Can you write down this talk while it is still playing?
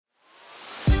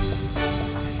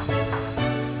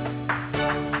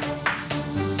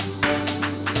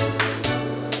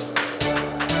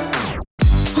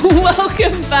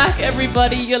Welcome back,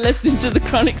 everybody. You're listening to the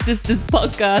Chronic Sisters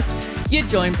podcast. You're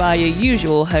joined by your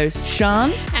usual host,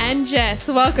 Sean. And Jess.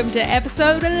 Welcome to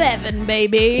episode 11,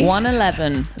 baby.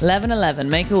 111. 11.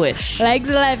 Make a wish. Legs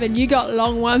 11. You got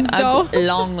long ones, doll.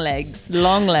 Long legs.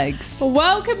 Long legs.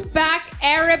 Welcome back,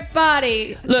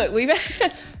 everybody. Look, we've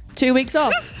 2 weeks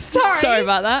off. Sorry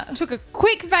about that. Took a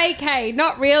quick vacay.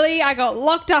 Not really. I got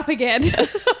locked up again.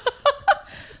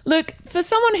 Look, for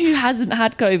someone who hasn't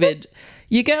had COVID,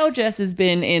 your girl Jess has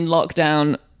been in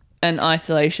lockdown and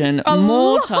isolation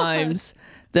more times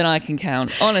than I can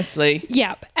count, honestly.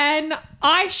 Yep. And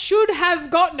I should have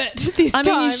gotten it this time.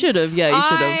 I mean, you should have. Yeah, you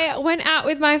should have. I went out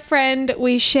with my friend.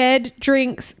 We shared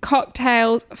drinks,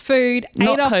 cocktails, food.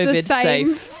 Not ate off COVID the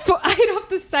same, safe. Ate off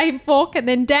the same fork and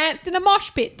then danced in a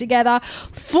mosh pit together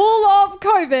full of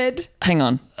COVID. Hang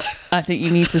on. I think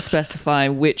you need to specify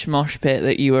which mosh pit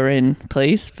that you were in,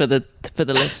 please, for the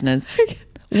listeners.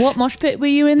 What mosh pit were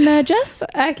you in there, Jess?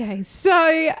 Okay,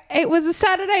 so it was a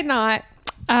Saturday night.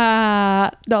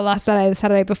 Not last Saturday, the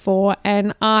Saturday before,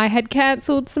 and I had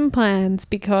cancelled some plans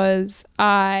because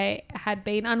I had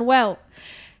been unwell.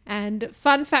 And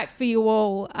fun fact for you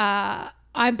all,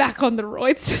 I'm back on the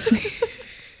roids.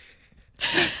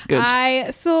 Good.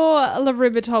 I saw a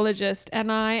rheumatologist and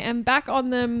I am back on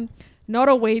them. Not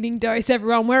a weaning dose,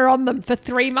 everyone. We're on them for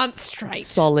 3 months straight.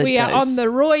 Solid We are dose. on the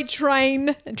roid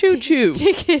train. Choo-choo.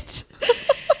 Ticket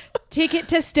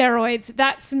to steroids.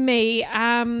 That's me.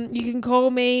 You can call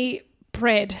me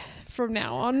Pred from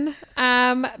now on.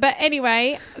 But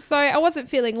anyway, so I wasn't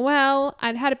feeling well.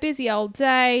 I'd had a busy old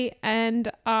day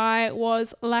and I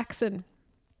was laxing.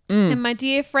 And my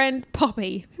dear friend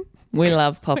Poppy. We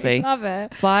love Poppy. We love her.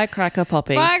 Firecracker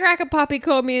Poppy. Firecracker Poppy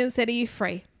called me and said, "Are you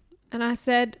free?" And I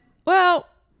said, "Well,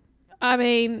 I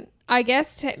mean, I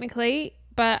guess technically,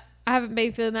 but I haven't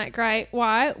been feeling that great.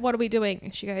 Why? What are we doing?"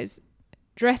 And she goes,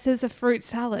 "Dress as a fruit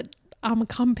salad. I'm going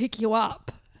to come pick you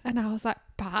up." And I was like,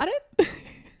 "Pardon?"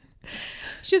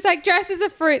 She was like, "Dress as a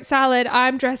fruit salad.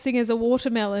 I'm dressing as a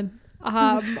watermelon.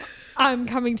 I'm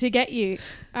coming to get you."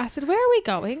 I said, "Where are we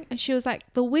going?" And she was like,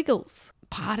 "The Wiggles."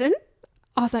 "Pardon?"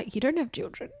 I was like, "You don't have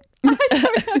children." I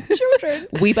don't have children.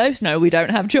 We both know we don't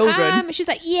have children. She's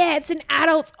like, "Yeah, it's an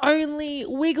adults only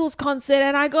Wiggles concert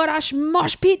and I got us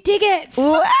mosh pit tickets."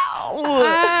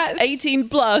 Wow. 18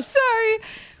 plus.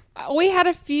 So we had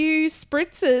a few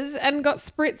spritzers and got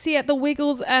spritzy at the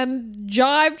Wiggles and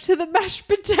jived to the mashed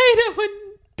potato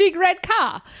and big red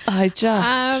car.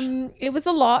 It was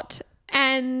a lot.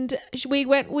 And we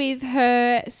went with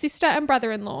her sister and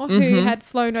brother-in-law who had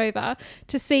flown over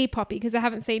to see Poppy because I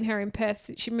haven't seen her in Perth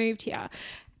since she moved here.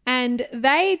 And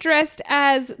they dressed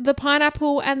as the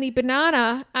pineapple and the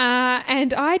banana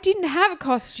and I didn't have a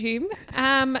costume.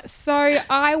 So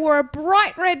I wore a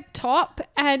bright red top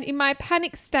and in my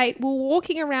panic state, we were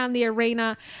walking around the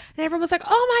arena and everyone was like,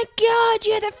 "Oh my God,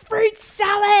 you're the fruit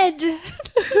salad." And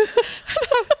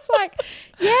I was like,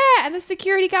 "Yeah." And the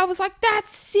security guard was like,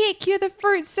 "That's sick. You're the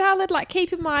fruit salad." Like,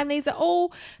 keep in mind, these are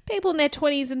all people in their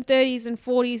 20s and 30s and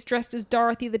 40s dressed as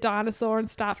Dorothy the dinosaur and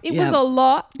stuff. It was a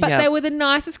lot, but they were the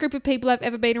nicest group of people I've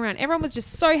ever been around. Everyone was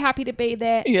just so happy to be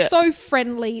there, so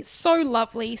friendly, so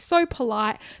lovely, so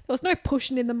polite. There was no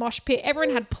pushing in the mosh pit.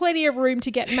 Everyone had plenty of room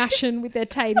to get mashing with their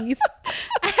taties.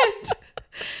 And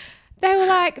they were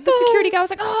like, the security guy was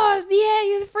like, "Oh, yeah,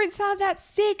 you're the fruit salad. That's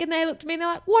sick." And they looked at me and they're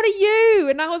like, "What are you?"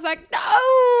 And I was like, "No,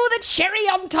 the cherry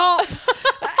on top."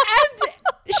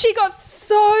 And she got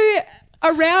so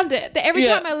around it that every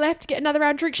time I left to get another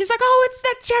round drink, she's like, "Oh, it's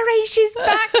the cherry. She's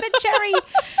back, the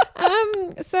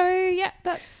cherry." So yeah,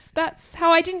 that's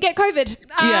how I didn't get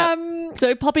COVID.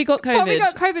 So Poppy got COVID. Poppy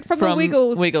got COVID from the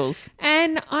Wiggles. Wiggles.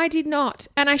 And I did not.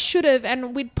 And I should have.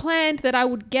 And we'd planned that I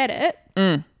would get it.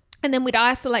 And then we'd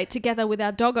isolate together with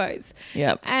our doggos.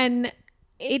 Yep. And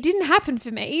it didn't happen for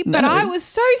me, but I was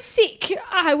so sick.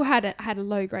 I had a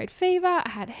low-grade fever. I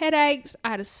had headaches.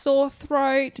 I had a sore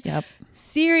throat. Yep.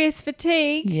 Serious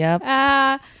fatigue. Yep.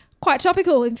 Quite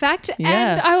topical, in fact.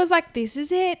 Yeah. And I was like, this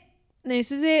is it.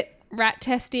 Rat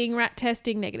testing,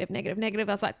 negative. I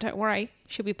was like, don't worry.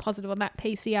 She'll be positive on that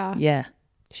PCR. Yeah.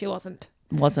 She wasn't.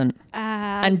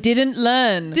 And didn't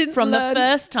learn from the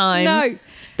first time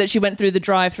that she went through the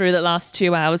drive-through that lasts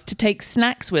 2 hours to take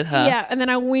snacks with her. Yeah, and then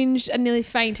I whinged and nearly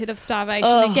fainted of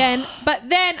starvation again. But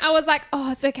then I was like,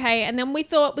 "Oh, it's okay." And then we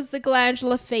thought it was the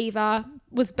glandular fever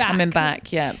was back. Coming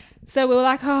back, yeah. So we were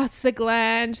like, "Oh, it's the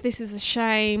gland. This is a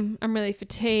shame. I'm really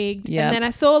fatigued." Yeah. And then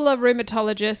I saw a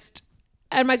rheumatologist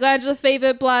and my glandular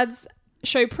fever bloods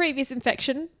show previous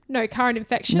infection. no current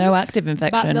infection. No active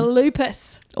infection. But the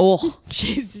lupus. Oh,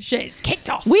 She's kicked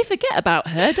off. we forget about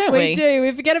her, don't we? We do.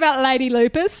 We forget about Lady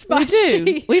Lupus. But we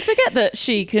do. We forget that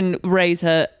she can raise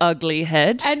her ugly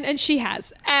head. And she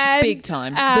has. And, big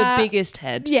time. The biggest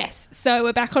head. Yes. So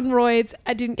we're back on roids.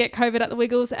 I didn't get COVID at the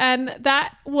Wiggles, and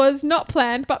that was not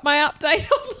planned, but my update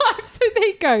on life. So there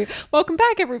you go. Welcome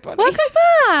back, everybody. Welcome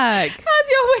back. How's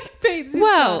your week been, sister?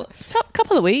 Well, top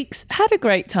couple of weeks. Had a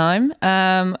great time.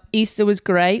 Easter was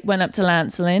great. Went up to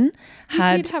Lancelin.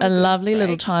 Had a lovely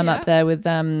little time up there with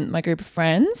my group of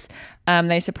friends.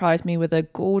 They surprised me with a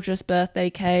gorgeous birthday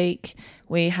cake.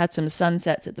 We had some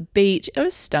sunsets at the beach. It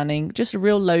was stunning. Just a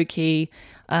real low-key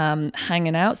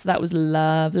hanging out. So that was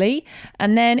lovely.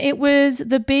 And then it was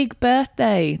the big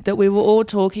birthday that we were all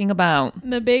talking about.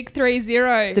 The big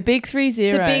 3-0. The big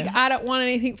 3-0. The big, I don't want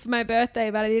anything for my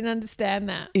birthday, but I didn't understand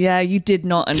that. Yeah, you did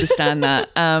not understand that.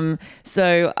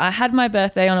 So I had my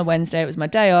birthday on a Wednesday. It was my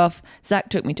day off. Zach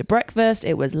took me to breakfast.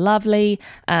 It was lovely.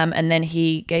 And then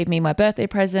he gave me my birthday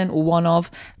present, or one of,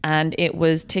 and it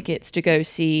was tickets to go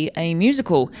see a musical.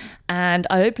 And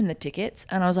I opened the tickets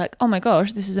and I was like, oh my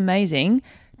gosh, this is amazing.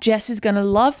 Jess is going to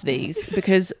love these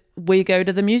because we go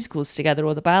to the musicals together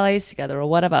or the ballets together or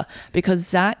whatever, because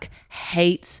Zach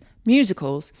hates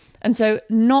musicals. And so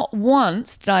not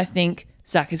once did I think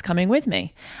Zach is coming with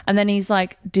me. And then he's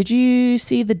like, did you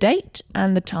see the date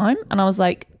and the time? And I was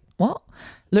like, what?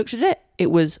 Looked at it. It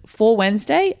was for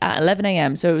Wednesday at 11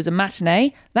 a.m. So it was a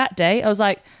matinee. That day I was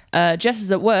like, Jess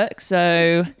is at work,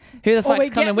 so who the fuck's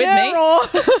coming with me?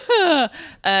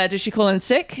 Does she call in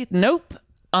sick? Nope.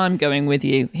 I'm going with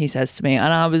you, he says to me.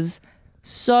 And I was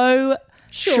so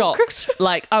shocked.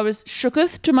 Like, I was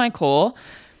shooketh to my core.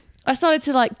 I started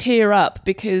to like tear up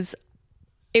because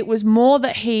it was more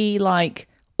that he like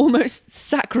almost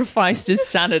sacrificed his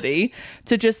sanity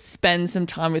to just spend some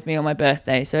time with me on my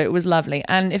birthday. So it was lovely.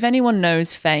 And if anyone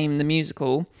knows Fame, the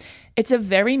musical, it's a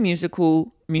very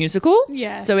musical.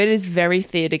 Yeah. So it is very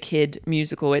theatre kid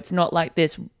musical. It's not like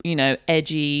this, you know,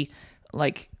 edgy,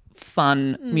 like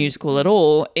fun musical at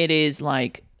all. It is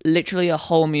like literally a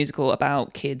whole musical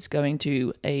about kids going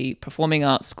to a performing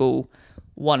arts school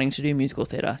wanting to do musical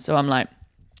theatre. So I'm like,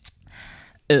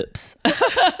 oops.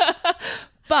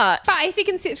 But if he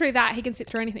can sit through that, he can sit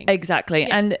through anything. Exactly.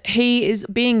 Yeah. And he is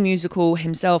being musical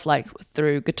himself, like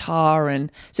through guitar.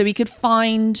 And so he could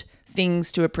find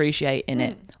things to appreciate in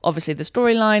it. Obviously, the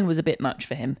storyline was a bit much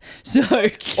for him. So,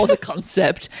 or the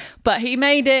concept. But he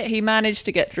made it. He managed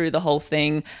to get through the whole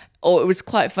thing. Or it was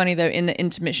quite funny, though, in the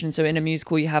intermission. So in a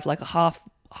musical, you have like a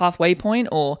halfway point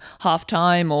or half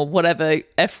time or whatever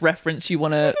F reference you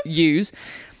want to use.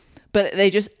 But they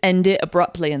just end it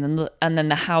abruptly, and then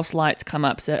the house lights come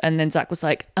up. So and then Zach was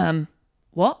like,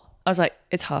 what? I was like,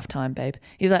 it's halftime, babe.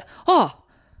 He's like, oh,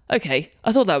 okay.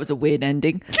 I thought that was a weird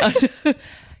ending.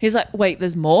 He's like, wait,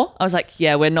 there's more? I was like,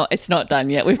 yeah, it's not done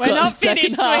yet. We're not the second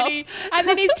finished, half. sweetie. And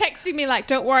then he's texting me like,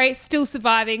 don't worry, still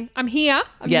surviving. I'm here.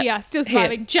 I'm here. Still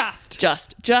surviving.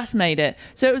 Just made it.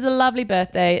 So it was a lovely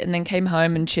birthday, and then came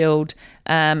home and chilled,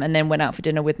 and then went out for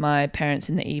dinner with my parents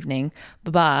in the evening.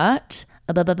 But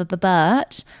I've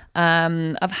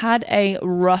had a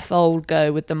rough old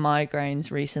go with the migraines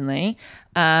recently.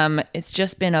 It's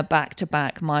just been a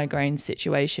back-to-back migraine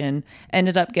situation.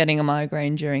 Ended up getting a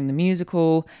migraine during the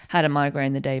musical, had a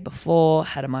migraine the day before,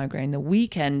 had a migraine the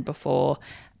weekend before,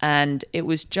 and it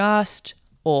was just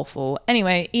awful.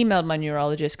 Anyway, emailed my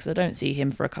neurologist because I don't see him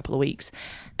for a couple of weeks,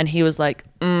 and he was like,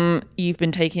 you've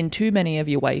been taking too many of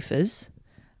your wafers.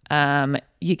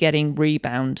 You're getting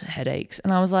rebound headaches.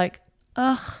 And I was like,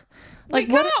 ugh. Like,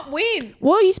 we can't win.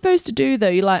 What are you supposed to do, though?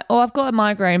 You're like, oh, I've got a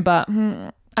migraine, but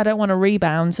I don't want to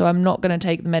rebound, so I'm not going to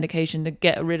take the medication to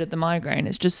get rid of the migraine.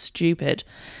 It's just stupid.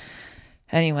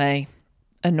 Anyway,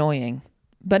 annoying.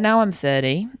 But now I'm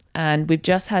 30, and we've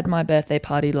just had my birthday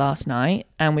party last night,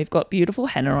 and we've got beautiful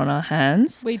henna on our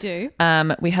hands. We do.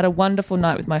 We had a wonderful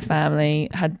night with my family,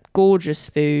 had gorgeous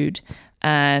food,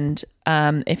 and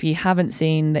if you haven't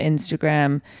seen the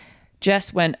Instagram,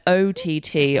 Jess went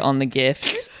OTT on the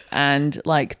gifts, and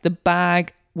like the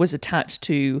bag was attached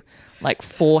to like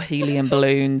 4 helium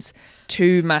balloons,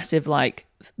 2 massive like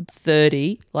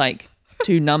 30, like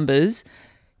 2 numbers.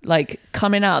 Like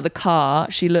coming out of the car,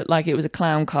 she looked like it was a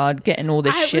clown card getting all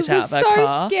this shit out of her car. It was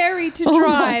so scary to drive. Oh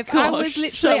my gosh, I was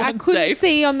literally, I couldn't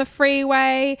see on the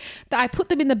freeway. I put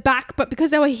them in the back, but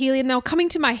because they were helium, they were coming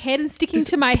to my head and sticking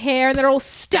to my hair, and they're all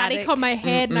static on my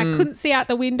head, and I couldn't see out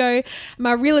the window.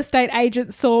 My real estate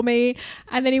agent saw me,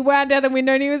 and then he wound down the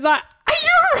window and he was like, "Are you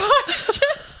all right?"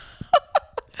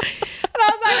 And I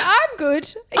was like, I'm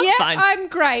good. I'm fine. I'm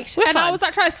great. We're and I fine. was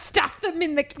like trying to stuff them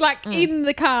in the in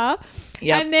the car.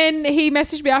 Yep. And then he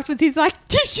messaged me afterwards. He's like,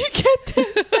 "Did you get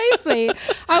there safely?"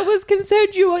 I was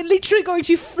concerned you were literally going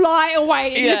to fly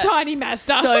away in your tiny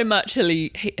Mazda. So much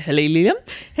helium.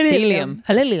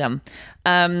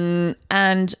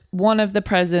 And one of the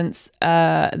presents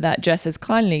that Jess has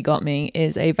kindly got me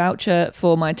is a voucher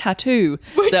for my tattoo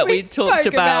that we talked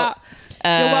about.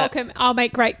 You're welcome. I'll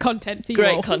make great content for you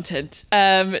all. Great content.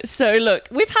 So look,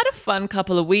 we've had a fun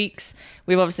couple of weeks.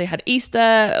 We've obviously had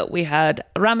Easter. We had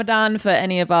Ramadan for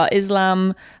any of our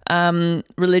Islam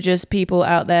religious people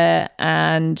out there,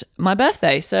 and my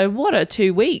birthday. So what are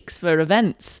 2 weeks for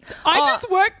events? I just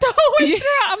worked the whole week through.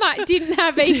 I'm like, didn't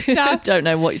have Easter. Don't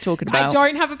know what you're talking about. I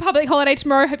don't have a public holiday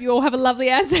tomorrow. Hope you all have a lovely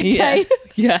Anzac Day.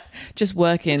 Yeah, just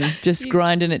working, just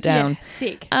grinding it down. Yeah,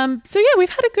 sick. So yeah, we've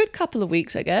had a good couple of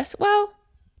weeks, I guess. Well,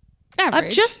 Average.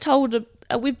 I've just told.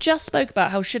 We've just spoke about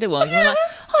how shit it was. And we're like,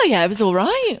 oh yeah, it was all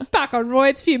right. Back on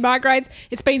roids, few migraines.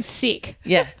 It's been sick.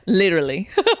 Yeah, literally.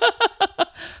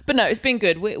 But no, it's been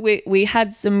good. We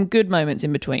had some good moments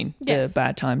in between the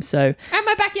bad times. So and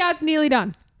my backyard's nearly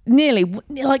done. Nearly,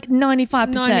 like 95%.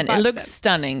 95%. It looks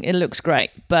stunning. It looks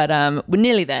great. But we're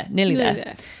nearly there. Nearly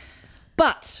there.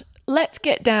 But let's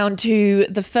get down to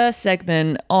the first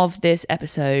segment of this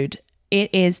episode.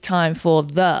 It is time for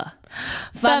the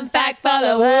Fun Fact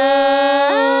Follow Up.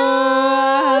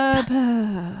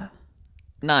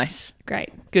 Nice. Great.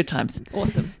 Good times.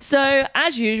 Awesome. So,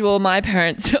 as usual, my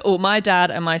parents, or my dad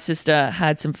and my sister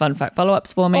had some fun fact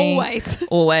follow-ups for me.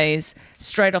 Always.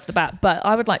 Straight off the bat. But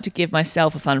I would like to give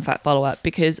myself a fun fact follow-up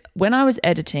because when I was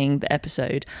editing the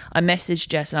episode, I messaged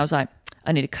Jess and I was like,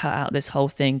 I need to cut out this whole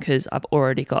thing because I've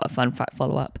already got a fun fact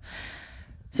follow-up.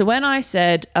 So when I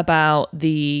said about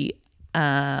the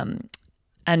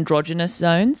androgynous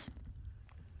zones,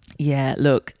 yeah,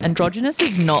 look, androgynous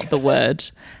is not the word.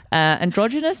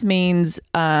 Androgynous means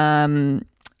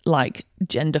like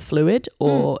gender fluid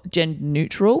or gender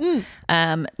neutral,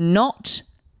 not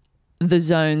the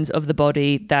zones of the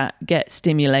body that get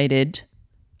stimulated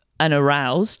and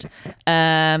aroused.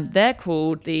 They're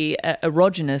called the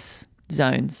erogenous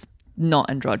zones, not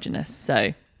androgynous.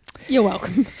 So you're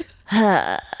welcome.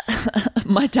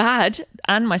 My dad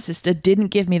and my sister didn't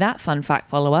give me that fun fact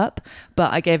follow-up,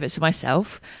 but I gave it to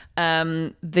myself.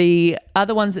 The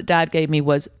other ones that dad gave me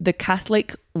was the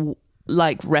Catholic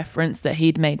reference that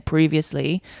he'd made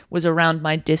previously was around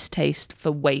my distaste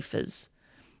for wafers.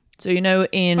 So, you know,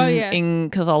 in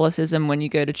Catholicism, when you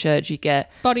go to church, you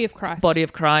get Body of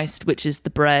Christ, which is the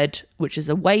bread, which is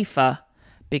a wafer,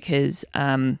 because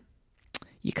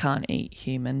you can't eat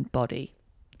human body.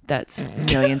 That's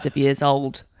millions of years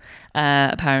old,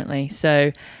 apparently.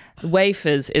 So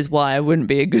wafers is why I wouldn't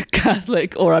be a good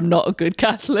Catholic, or I'm not a good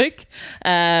Catholic.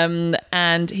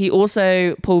 And he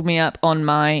also pulled me up on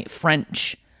my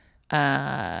French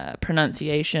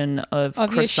pronunciation of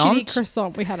croissant. Your shitty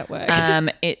croissant we had at work.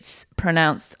 It's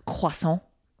pronounced croissant.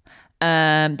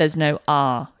 There's no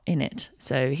R in it.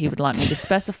 So he would like me to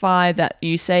specify that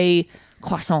you say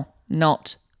croissant,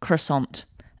 not croissant.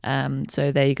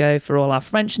 So there you go for all our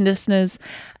French listeners.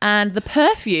 And the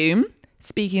perfume,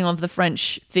 speaking of the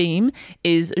French theme,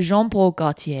 is Jean Paul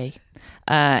Gaultier.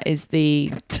 Is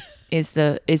the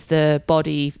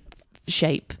body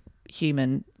shape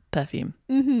human perfume.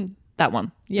 Mm-hmm. That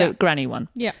one, the granny one.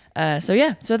 Yeah. So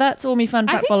that's all me fun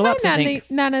fact follow ups. I think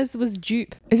Nana's was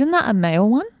Dupe. Isn't that a male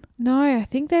one? No, I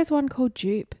think there's one called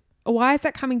Dupe. Why is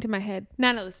that coming to my head?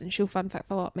 Nana, listen, she'll fun fact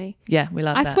follow up me. Yeah, we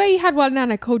love that. I swear you had one,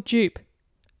 Nana, called Dupe.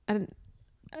 And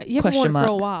you haven't worn it for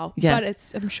a while. Yeah.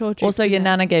 But I'm sure Dupe's also, your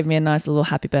Nana gave me a nice little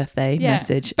happy birthday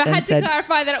message. But had to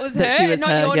clarify that it was her and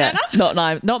not your Nana?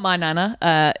 Not my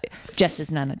Nana. Jess's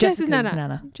Nana. Jessica's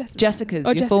Nana.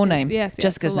 Jessica's your full name. Yes,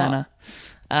 Jessica's Nana.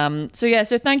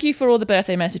 So thank you for all the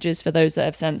birthday messages for those that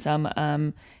have sent some.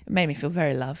 It made me feel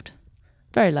very loved.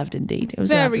 Very loved indeed. It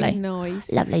was very lovely.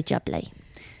 Nice. Lovely jubbly.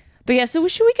 But yeah, so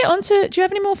should we get on to, do you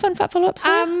have any more fun fact follow-ups?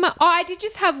 I did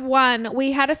just have one.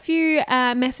 We had a few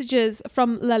messages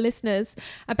from the listeners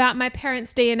about my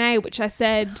parents' DNA, which I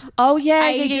said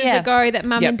ages ago that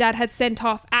mum and dad had sent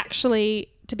off, actually,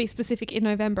 to be specific, in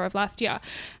November of last year.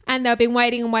 And they've been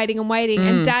waiting and waiting and waiting.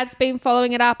 And dad's been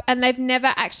following it up, and they've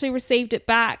never actually received it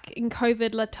back in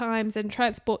COVID times and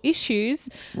transport issues.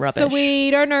 Rubbish. So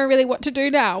we don't know really what to do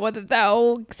now, whether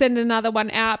they'll send another one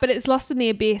out, but it's lost in the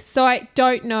abyss. So I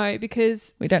don't know,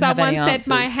 because someone said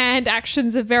my hand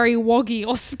actions are very woggy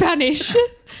or Spanish.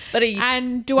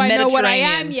 And do I know what I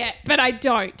am yet? But I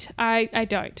don't. I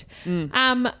don't.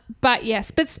 But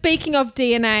yes. But speaking of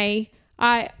DNA,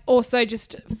 I also,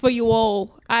 just for you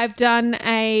all, I've done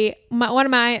one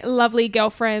of my lovely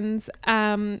girlfriends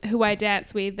who I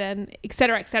dance with, and et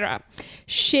cetera, et cetera.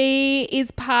 She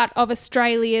is part of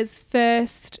Australia's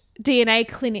first DNA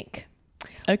clinic.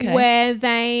 Okay. Where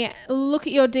they look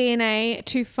at your DNA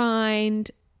to find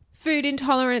food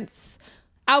intolerance,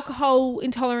 alcohol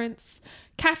intolerance,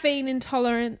 caffeine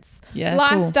intolerance,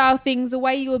 lifestyle things, the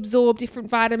way you absorb different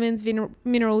vitamins,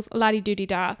 minerals,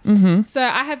 la-di-do-di-da. So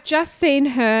I have just seen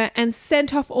her and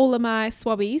sent off all of my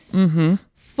swabbies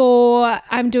for,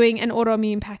 I'm doing an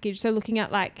autoimmune package. So looking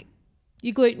at like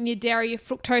your gluten, your dairy, your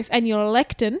fructose and your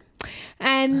lectin.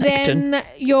 And then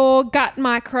your gut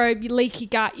microbe, your leaky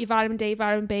gut, your vitamin D,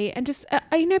 vitamin B, and just, a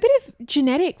bit of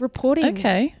genetic reporting.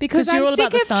 Okay. Because I'm all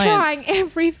sick of trying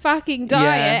every fucking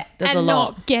diet and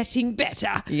not getting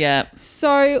better. Yeah.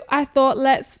 So I thought,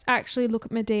 let's actually look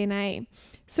at my DNA.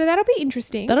 So that'll be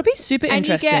interesting. That'll be super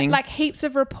interesting. And you get like heaps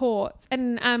of reports.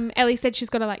 And Ellie said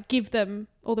she's going to like give them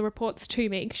all the reports to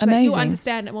me. She's like, you'll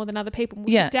understand it more than other people.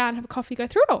 We'll sit down, have a coffee, go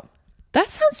through it all. That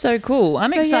sounds so cool.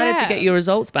 I'm excited to get your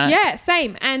results back. Yeah,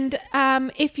 same. And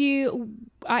if you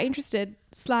are interested,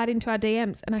 slide into our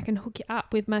DMs and I can hook you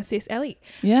up with my sis Ellie.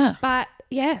 Yeah. But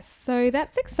yes, so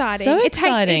that's exciting. So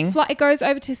exciting. It goes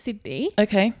over to Sydney.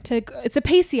 Okay. It's a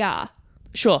PCR.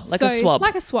 Sure, like a swab.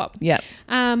 Like a swab. Yeah.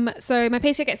 So my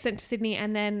PCR gets sent to Sydney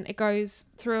and then it goes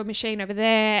through a machine over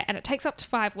there and it takes up to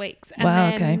 5 weeks.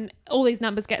 And then all these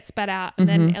numbers get spat out and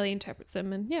then Ellie interprets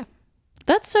them and yeah.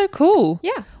 That's so cool.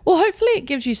 Yeah. Well, hopefully it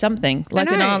gives you something, like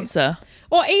an answer.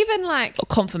 Or even like... Or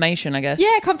confirmation, I guess.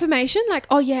 Yeah, confirmation. Like,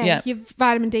 your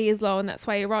vitamin D is low and that's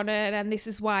why you're on it. And this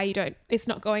is why it's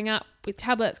not going up with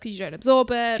tablets because you don't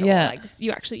absorb it. Yeah. Or like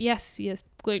you actually, you're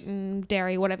gluten,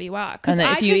 dairy, whatever you are. Because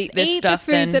if you eat this stuff,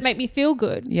 the foods that make me feel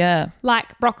good. Yeah.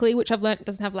 Like broccoli, which I've learnt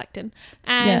doesn't have lectin.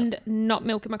 And not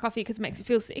milk in my coffee because it makes me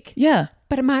feel sick. Yeah.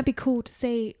 But it might be cool to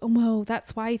see, well,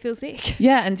 that's why you feel sick.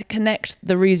 Yeah, and to connect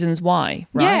the reasons why,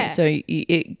 right? Yeah. So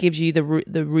it gives you the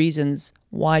reasons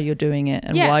why you're doing it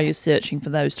and why you're searching for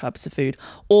those types of food,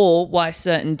 or why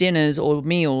certain dinners or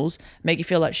meals make you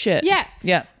feel like shit. Yeah.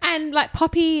 Yeah. And like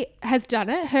Poppy has done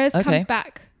it. Hers comes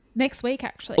back next week,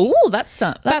 actually. Oh, that's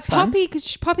fun. Poppy,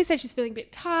 because Poppy said she's feeling a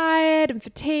bit tired and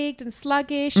fatigued and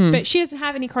sluggish, but she doesn't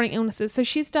have any chronic illnesses. So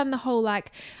she's done the whole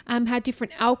like how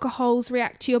different alcohols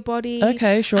react to your body.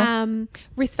 Okay, sure.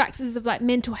 Risk factors of like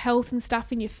mental health and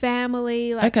stuff in your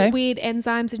family, like weird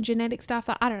enzymes and genetic stuff.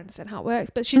 Like, I don't understand how it works,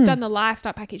 but she's done the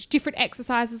lifestyle package, different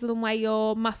exercises and the way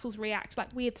your muscles react,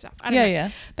 like weird stuff. I don't know. Yeah.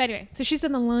 But anyway, so she's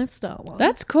done the lifestyle one.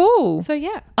 That's cool. So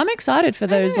yeah. I'm excited for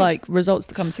those like results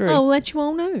to come through. I'll let you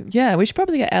all know. Yeah, we should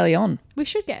probably get Ellie on. We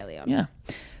should get Ellie on. Yeah.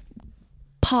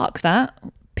 Park that,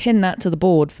 pin that to the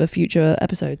board for future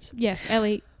episodes. Yes,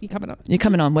 Ellie, you're coming on. You're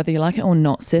coming on, whether you like it or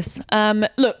not, sis.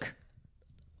 Look,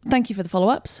 thank you for the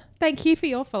follow-ups. Thank you for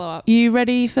your follow-up. You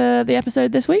ready for the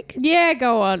episode this week? Yeah,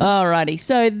 go on. Alrighty.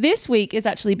 So this week has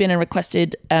actually been a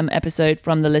requested episode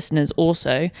from the listeners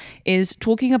also, is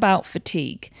talking about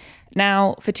fatigue.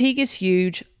 Now, fatigue is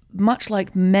huge, much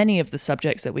like many of the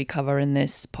subjects that we cover in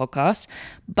this podcast,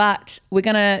 but we're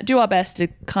going to do our best to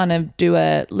kind of do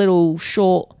a little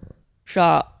short,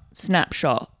 sharp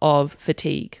snapshot of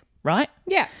fatigue, right?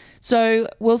 Yeah. So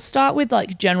we'll start with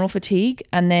like general fatigue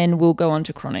and then we'll go on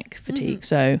to chronic fatigue.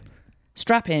 So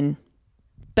strap in,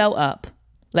 belt up,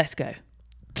 let's go.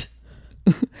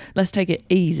 Let's take it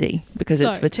easy because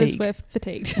it's fatigue. We're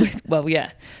fatigued. Well,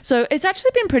 yeah. So it's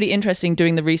actually been pretty interesting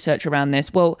doing the research around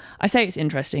this. Well, I say it's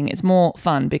interesting. It's more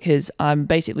fun because I'm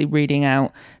basically reading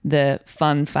out the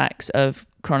fun facts of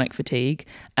chronic fatigue.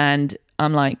 And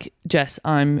I'm like, Jess,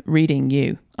 I'm reading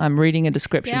you. I'm reading a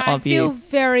description of you. I feel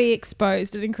very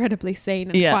exposed and incredibly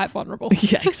seen and quite vulnerable.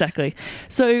 Yeah, exactly.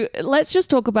 So let's just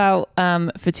talk about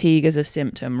fatigue as a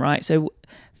symptom, right? So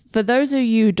for those of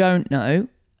you who don't know,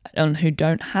 and who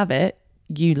don't have it,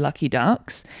 you lucky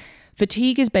ducks,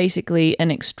 fatigue is basically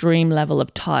an extreme level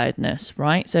of tiredness,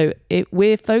 right? So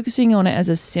we're focusing on it as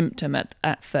a symptom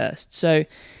at first. So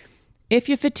if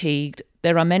you're fatigued,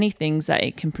 there are many things that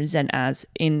it can present as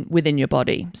within your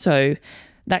body. So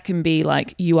that can be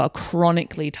like you are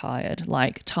chronically tired,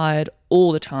 like tired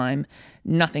all the time.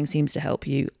 Nothing seems to help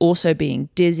you. Also being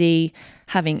dizzy,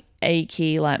 having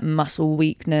achy, like muscle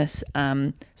weakness,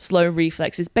 slow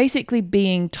reflexes, basically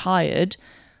being tired,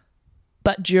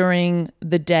 but during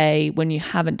the day when you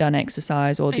haven't done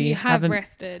exercise or you haven't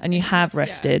rested. And you have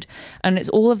rested. Yeah. And it's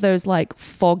all of those like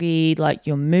foggy, like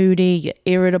you're moody, you're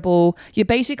irritable. You're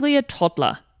basically a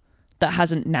toddler that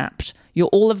hasn't napped. You're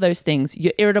all of those things.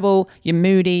 You're irritable, you're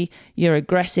moody, you're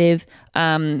aggressive,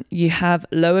 you have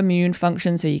low immune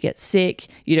function, so you get sick,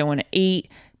 you don't want to eat,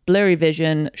 blurry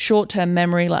vision, short-term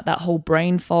memory, like that whole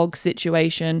brain fog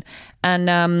situation.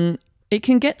 And it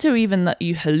can get to even that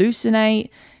you hallucinate,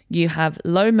 you have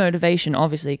low motivation,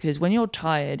 obviously, because when you're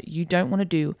tired, you don't want to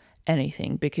do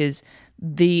anything because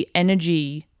the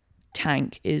energy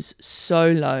tank is so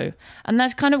low. And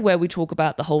that's kind of where we talk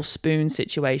about the whole spoon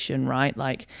situation, right?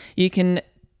 Like you can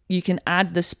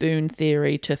add the spoon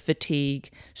theory to fatigue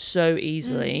so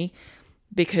easily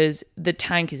because the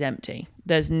tank is empty.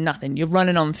 There's nothing. You're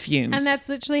running on fumes. And that's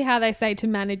literally how they say to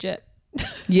manage it.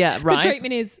 Yeah, right. The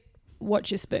treatment is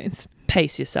watch your spoons.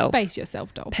 Pace yourself. Pace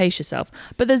yourself, doll. Pace yourself.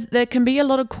 But there can be a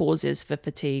lot of causes for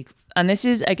fatigue. And this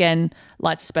is, again,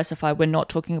 like to specify, we're not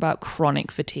talking about chronic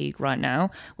fatigue right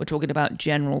now. We're talking about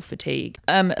general fatigue.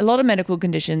 A lot of medical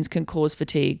conditions can cause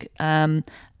fatigue.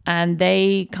 And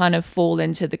they kind of fall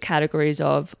into the categories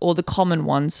of, or the common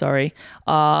ones, sorry,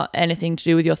 are anything to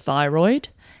do with your thyroid,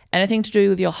 anything to do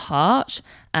with your heart,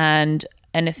 and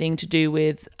anything to do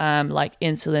with like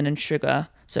insulin and sugar.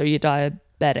 So your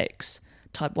diabetics,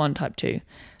 type 1, type 2,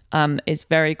 is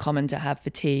very common to have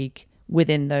fatigue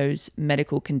within those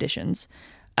medical conditions.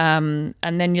 And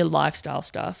then your lifestyle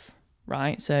stuff,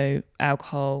 right? So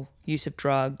alcohol, use of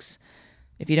drugs.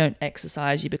 If you don't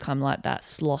exercise, you become like that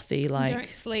slothy, like... You don't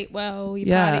sleep well, you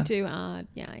party too hard.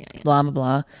 Yeah. Blah, blah,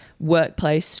 blah.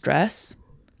 Workplace stress.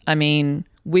 I mean,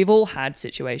 we've all had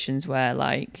situations where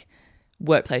like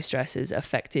workplace stress has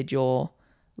affected your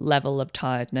level of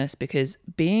tiredness because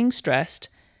being stressed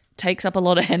takes up a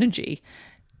lot of energy.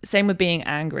 Same with being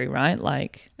angry, right?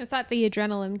 Like it's like the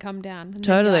adrenaline come down.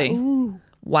 Totally. Like, ooh,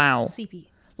 wow. Sleepy.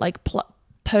 Like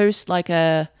post like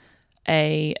a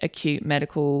acute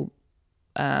medical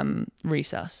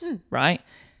resus, right?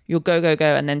 You'll go,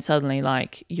 and then suddenly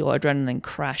like your adrenaline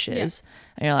crashes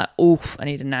and you're like, oof, I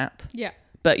need a nap. Yeah.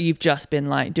 But you've just been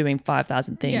like doing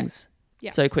 5,000 things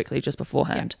so quickly just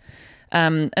beforehand.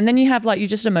 Yeah. And then you have like your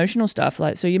just emotional stuff.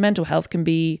 Like, so your mental health can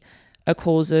be a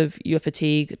cause of your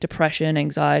fatigue, depression,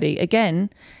 anxiety. Again,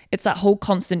 it's that whole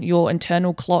constant, your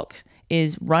internal clock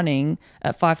is running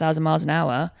at 5,000 miles an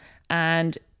hour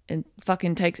and it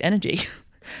fucking takes energy.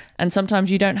 And sometimes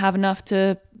you don't have enough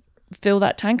to fill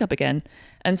that tank up again.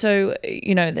 And so,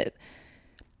 you know,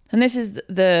 and this is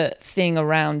the thing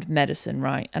around medicine,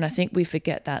 right? And I think we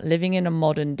forget that living in a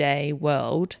modern day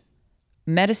world,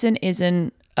 medicine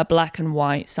isn't a black and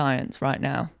white science right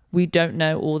now. We don't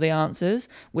know all the answers.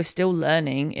 We're still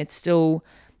learning.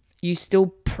 You still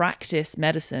practice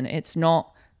medicine. It's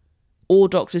not all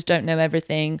doctors don't know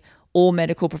everything. All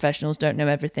medical professionals don't know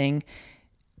everything.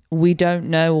 We don't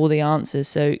know all the answers.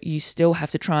 So you still have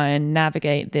to try and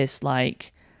navigate this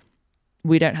like,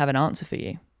 we don't have an answer for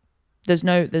you. There's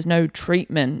no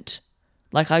treatment.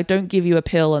 Like I don't give you a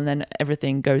pill and then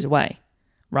everything goes away,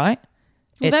 right?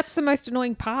 Well, that's the most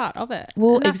annoying part of it.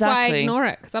 Well, and that's exactly. why I ignore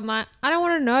it because I'm like, I don't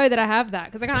want to know that I have that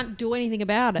because I can't do anything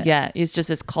about it. Yeah, it's just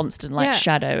this constant like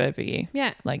shadow over you.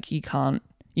 Yeah, like you can't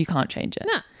change it.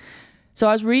 No. So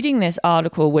I was reading this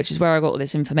article, which is where I got all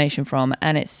this information from,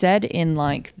 and it said in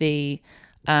like the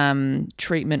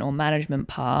treatment or management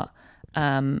part,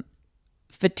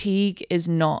 fatigue is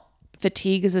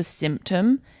a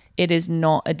symptom. It is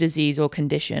not a disease or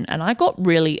condition. And I got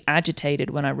really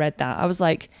agitated when I read that. I was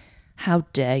like, how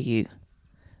dare you,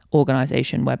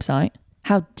 organization website?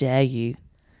 How dare you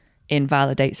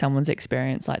invalidate someone's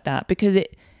experience like that?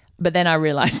 But then I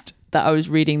realized that I was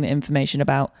reading the information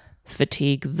about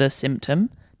fatigue, the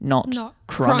symptom, not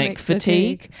chronic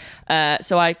fatigue.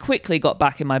 So I quickly got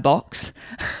back in my box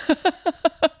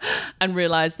and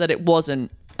realized that it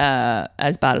wasn't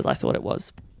as bad as I thought it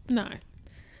was. No.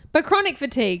 But chronic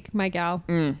fatigue, my gal,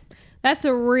 that's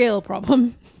a real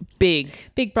problem.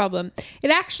 Big problem.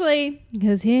 It actually,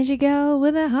 because here you go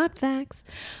with the hot facts,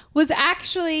 was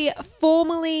actually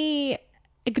formally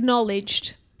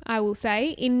acknowledged, I will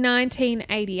say, in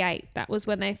 1988. That was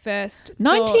when they first...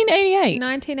 1988?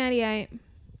 1988.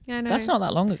 I know. That's not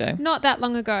that long ago. Not that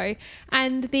long ago.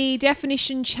 And the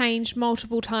definition changed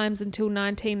multiple times until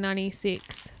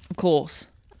 1996. Of course.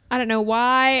 I don't know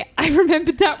why I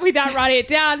remembered that without writing it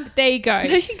down. But there you go.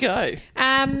 There you go.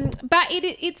 But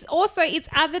it's also, its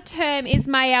other term is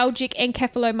myalgic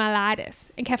encephalomyelitis.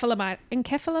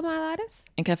 Encephalomyelitis?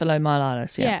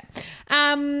 Encephalomyelitis, yeah.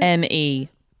 ME,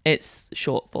 it's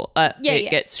short for.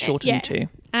 It gets shortened to.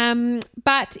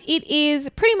 But it is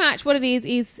pretty much what it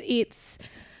is it's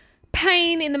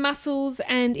pain in the muscles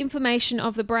and inflammation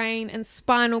of the brain and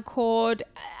spinal cord.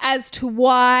 As to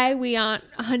why we aren't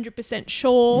 100%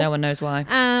 sure. No one knows why.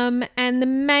 And the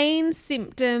main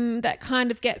symptom that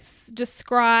kind of gets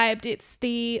described, it's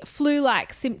the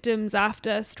flu-like symptoms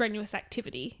after strenuous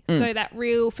activity. So that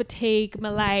real fatigue,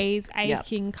 malaise,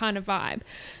 aching kind of vibe.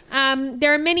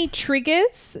 There are many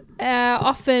triggers,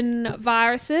 often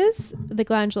viruses, the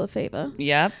glandular fever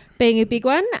being a big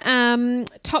one,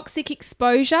 toxic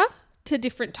exposure to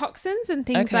different toxins and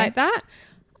things like that.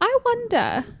 I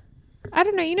wonder, I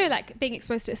don't know, you know, like being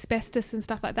exposed to asbestos and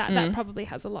stuff like that, that probably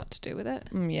has a lot to do with it.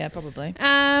 Yeah, probably.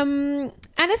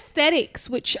 Anesthetics,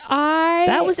 which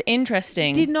that was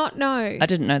interesting. did not know. I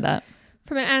didn't know that.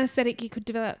 From an anesthetic, you could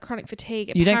develop chronic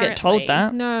fatigue. You don't get told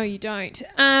that. No, you don't.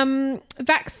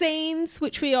 Vaccines,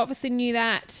 which we obviously knew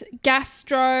that.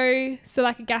 Gastro, so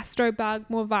like a gastro bug,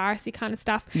 more virusy kind of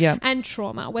stuff. Yeah. And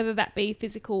trauma, whether that be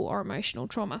physical or emotional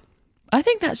trauma. I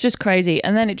think that's just crazy.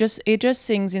 And then it just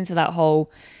sings into that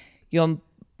whole your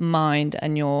mind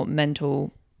and your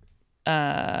mental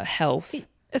health.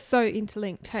 It's so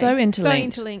interlinked. Hey? So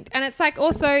interlinked. And it's like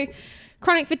also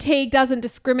chronic fatigue doesn't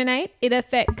discriminate. It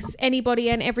affects anybody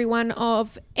and everyone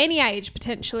of any age,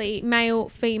 potentially male,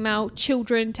 female,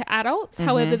 children to adults.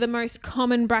 However, the most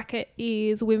common bracket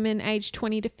is women aged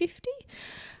 20 to 50.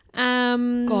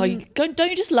 God, don't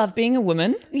you just love being a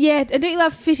woman? Yeah, and don't you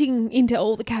love fitting into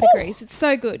all the categories? It's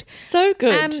so good. So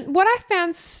good. What I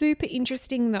found super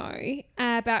interesting though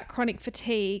about chronic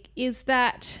fatigue is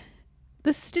that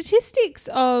the statistics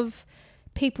of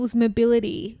people's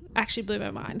mobility actually blew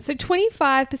my mind. So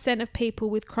 25% of people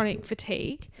with chronic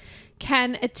fatigue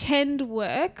can attend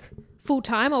work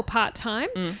full-time or part-time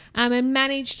and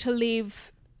manage to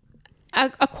live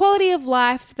a quality of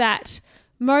life that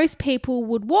most people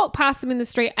would walk past them in the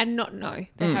street and not know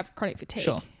they have chronic fatigue.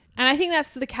 Sure. And I think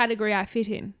that's the category I fit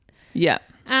in. Yeah.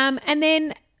 And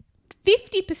then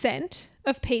 50%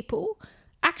 of people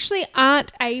actually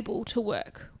aren't able to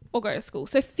work or go to school.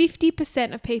 So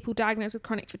 50% of people diagnosed with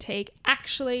chronic fatigue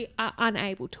actually are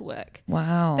unable to work.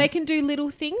 Wow. They can do little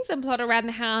things and plod around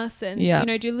the house and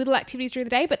do little activities during the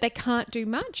day, but they can't do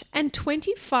much. And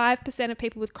 25% of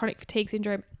people with chronic fatigue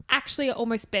syndrome actually are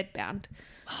almost bedbound.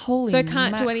 Holy So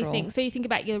can't mackerel. do anything. So you think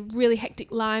about your really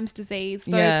hectic Lyme's disease,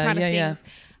 those kind of things,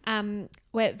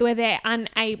 where they're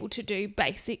unable to do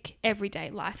basic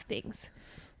everyday life things.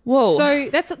 Whoa. So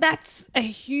that's a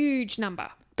huge number.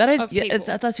 That is,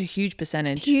 that's a huge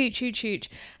percentage. Huge.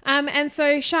 And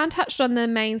so Sian touched on the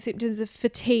main symptoms of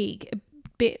fatigue a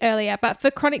bit earlier, but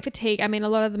for chronic fatigue, I mean, a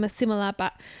lot of them are similar,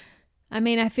 but I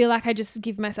mean, I feel like I just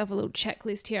give myself a little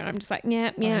checklist here and I'm just like,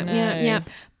 yeah.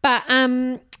 But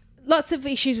lots of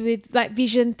issues with like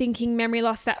vision, thinking, memory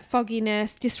loss, that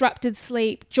fogginess, disrupted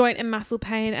sleep, joint and muscle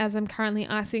pain as I'm currently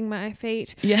icing my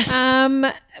feet. Yes.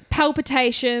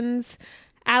 Palpitations,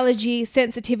 allergies,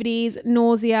 sensitivities,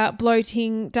 nausea,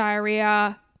 bloating,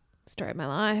 diarrhea, story of my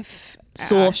life.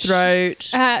 Sore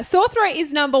throat. Sore throat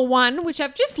is number one, which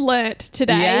I've just learnt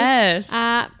today. Yes.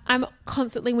 I'm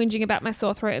constantly whinging about my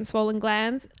sore throat and swollen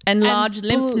glands. And large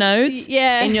lymph nodes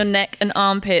in your neck and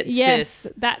armpits. Yes,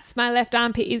 sis. that's my left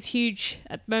armpit is huge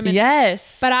at the moment.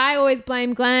 Yes. But I always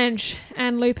blame glange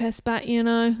and lupus, but you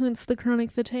know, it's the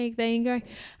chronic fatigue. There you go.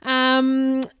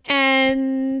 And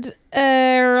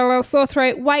sore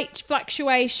throat, weight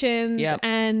fluctuations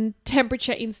and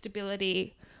temperature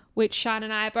instability, which Sian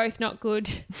and I are both not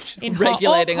good in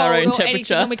regulating hot or our cold own or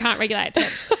temperature. Anything, and we can't regulate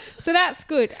temps. So that's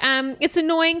good. It's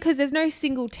annoying because there's no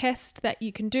single test that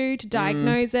you can do to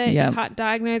diagnose it. Yeah. You can't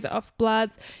diagnose it off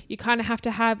bloods. You kind of have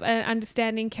to have an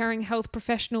understanding, caring health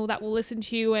professional that will listen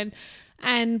to you and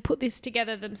put this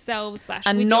together themselves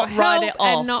and with not your write help it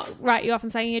off and not write you off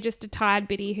and saying you're just a tired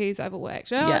biddy who's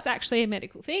overworked. No, it's actually a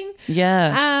medical thing.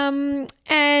 Yeah.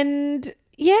 And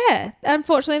yeah,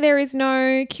 unfortunately there is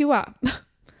no cure.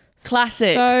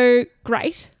 Classic. So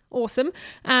great. Awesome.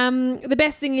 The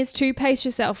best thing is to pace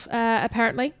yourself,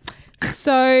 apparently.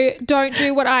 So don't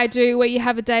do what I do where you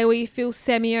have a day where you feel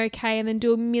semi-okay and then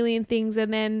do a million things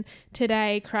and then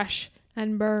today crash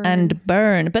and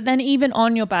burn. But then even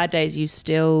on your bad days, you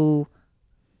still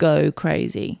go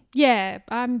crazy. Yeah,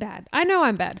 I'm bad. I know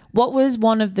I'm bad. What was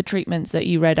one of the treatments that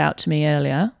you read out to me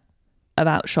earlier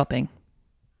about shopping?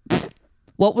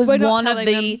 What was We're one not of telling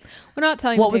the them. We're not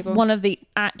telling What the people. was one of the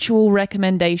actual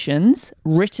recommendations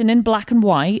written in black and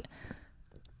white?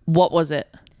 What was it?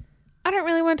 I don't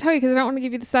really want to tell you because I don't want to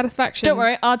give you the satisfaction. Don't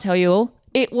worry, I'll tell you all.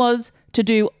 It was to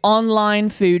do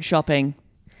online food shopping.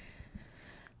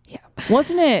 Yeah.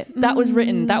 Wasn't it? That was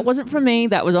written. That wasn't from me.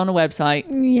 That was on a website.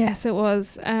 Yes, it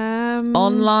was.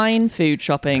 Online food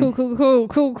shopping.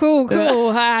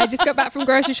 Cool. I just got back from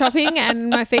grocery shopping and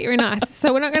my feet are nice.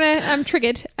 So we're not going to... I'm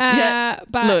triggered. But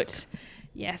Look,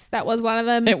 Yes, that was one of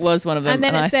them. It was one of them, and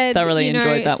then I thoroughly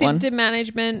enjoyed that one. Symptom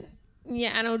management,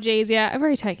 analgesia. I've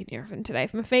already taken Nurofen today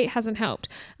for my feet. Hasn't helped.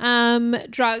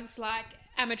 Drugs like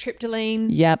amitriptyline.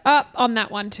 Yep. Up on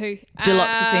that one too.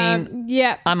 Duloxetine.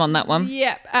 Yep. I'm on that one.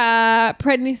 Yep.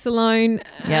 Prednisolone.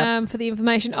 Yep. For the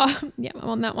inflammation. Oh, yep. I'm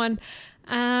on that one.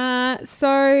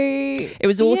 So it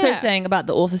was also saying about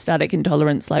the orthostatic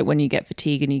intolerance, like when you get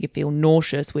fatigue and you feel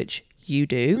nauseous, which you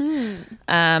do,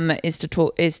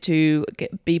 is to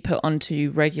be put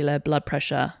onto regular blood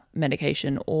pressure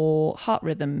medication or heart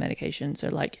rhythm medication. So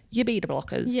like your beta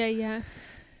blockers. Yeah.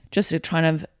 Just to try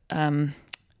and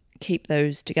keep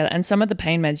those together. And some of the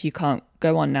pain meds you can't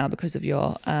go on now because of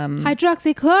your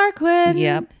hydroxychloroquine.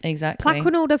 Yeah, exactly.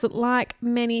 Plaquenil doesn't like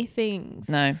many things.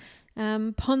 No.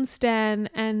 Ponstan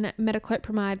and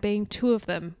metoclopramide being two of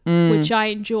them, which I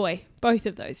enjoy, both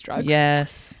of those drugs.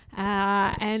 Yes.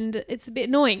 And it's a bit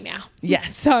annoying now.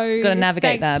 Yes. So got to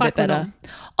navigate that a bit better.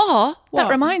 Oh, that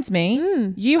reminds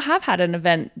me. You have had an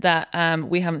event that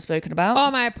we haven't spoken about.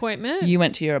 Oh, my appointment. You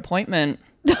went to your appointment.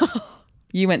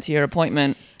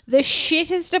 The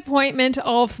shittest appointment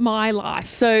of my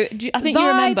life. So I think you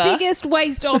remember. The biggest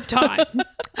waste of time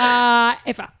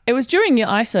ever. It was during your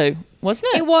ISO,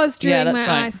 wasn't it? It was during my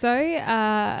right.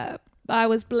 ISO. I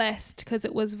was blessed because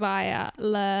it was via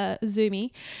La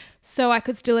Zoomy, so I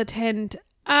could still attend.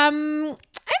 I don't know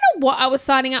what I was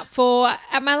signing up for.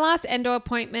 At my last endo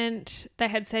appointment, they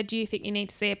had said, do you think you need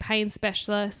to see a pain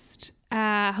specialist,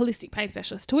 holistic pain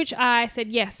specialist? To which I said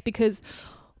yes, because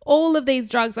all of these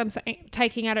drugs I'm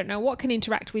taking, I don't know what can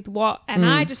interact with what. And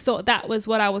I just thought that was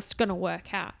what I was going to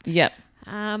work out. Yep.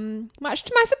 Much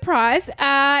to my surprise,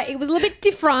 it was a little bit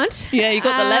different. Yeah, you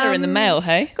got the letter in the mail,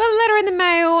 hey? Got a letter in the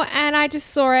mail and I just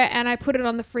saw it and I put it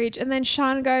on the fridge. And then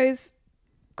Sean goes,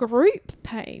 group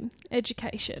pain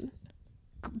education.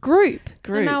 Group.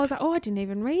 And I was like, oh, I didn't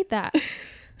even read that.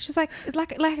 She's like, it's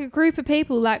like a group of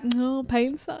people like, oh,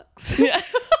 pain sucks. Yeah.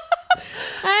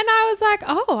 And I was like,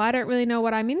 oh, I don't really know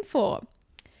what I'm in for.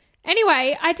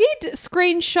 Anyway, I did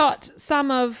screenshot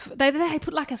some of, they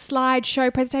put like a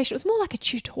slideshow presentation. It was more like a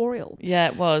tutorial. Yeah,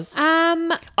 it was.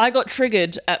 I got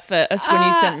triggered at first when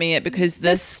you sent me it because the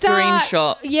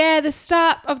screenshot. Yeah, the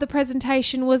start of the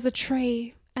presentation was a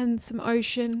tree and some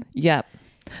ocean. Yeah.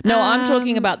 No, I'm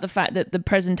talking about the fact that the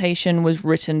presentation was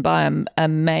written by a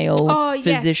male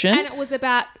physician. Yes. And it was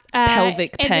about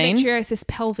pelvic pain. Endometriosis,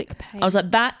 pelvic pain. I was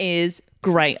like, that is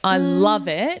great. I love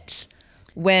it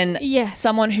when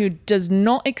someone who does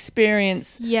not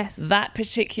experience that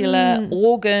particular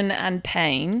organ and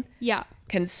pain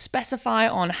can specify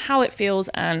on how it feels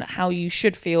and how you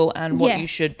should feel and what you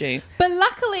should do. But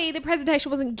luckily, the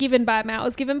presentation wasn't given by a male. It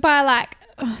was given by like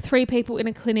 3 people in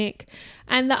a clinic.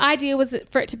 And the idea was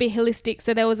for it to be holistic.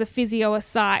 So there was a physio, a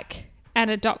psych,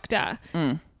 and a doctor.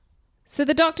 So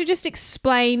the doctor just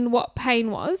explained what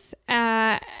pain was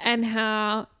and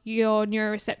how your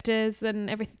neuroreceptors and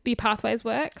everything, your pathways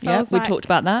work. So we talked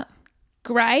about that.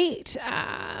 Great.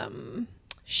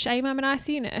 Shame I'm an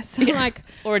ICU nurse. Like,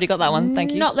 already got that one.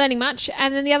 Thank you. Not learning much.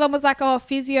 And then the other one was like, oh,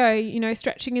 physio,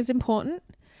 stretching is important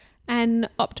and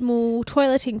optimal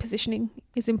toileting positioning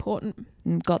is important.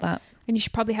 Got that. And you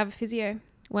should probably have a physio.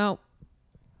 Well,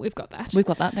 we've got that.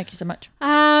 Thank you so much.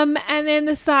 And then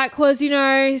the psych was,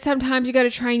 sometimes you got to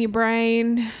train your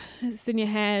brain. It's in your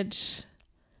head.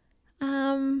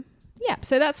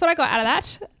 So that's what I got out of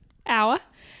that hour.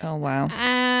 Oh, wow.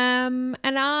 And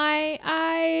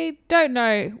I don't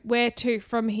know where to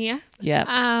from here. Yeah.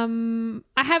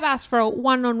 I have asked for a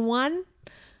one-on-one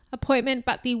appointment,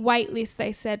 but the wait list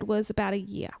they said was about a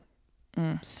year.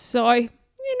 So,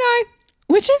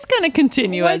 we're just going to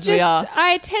continue as we are.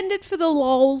 I attended for the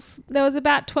lols. There was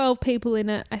about 12 people in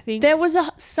it, I think. There was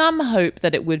some hope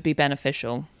that it would be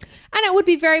beneficial. And it would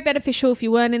be very beneficial if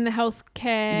you weren't in the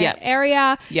healthcare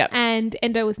area. Yep. And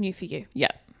endo was new for you.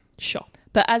 Yeah. Sure.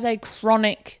 But as a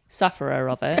chronic sufferer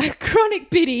of it. Chronic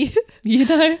biddy.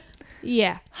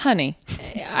 Yeah. Honey.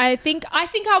 I think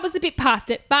I was a bit past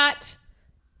it, but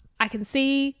I can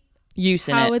see use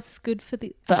in how it it's good for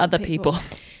other people.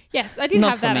 Yes, I did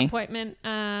Not have for that me. appointment.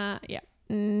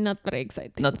 Not very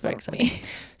exciting. Not very exciting.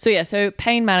 So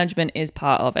pain management is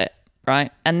part of it,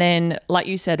 right? And then, like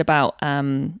you said about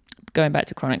going back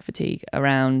to chronic fatigue,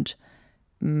 around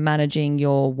managing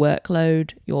your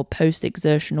workload, your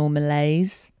post-exertional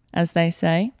malaise, as they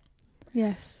say.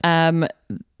 Yes.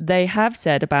 They have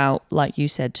said about, like you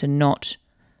said, to not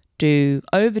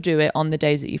overdo it on the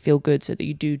days that you feel good, so that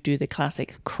you do the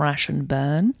classic crash and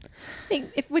burn. I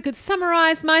think if we could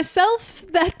summarize myself,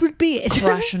 that would be it.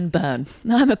 Crash and burn.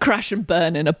 I'm a crash and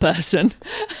burn in a person.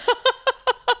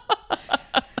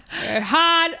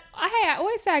 Hard I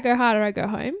always say I go hard or I go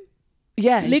home.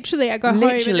 Yeah. Literally, I go home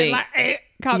and then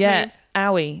can't move.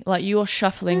 Owie. Like you're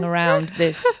shuffling around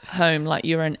this home like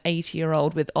you're an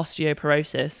 80-year-old with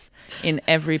osteoporosis in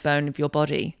every bone of your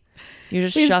body. You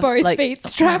just with both feet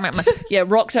strapped. Yeah,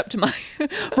 rocked up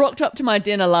to my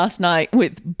dinner last night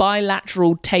with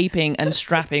bilateral taping and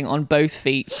strapping on both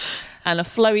feet, and a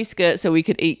flowy skirt so we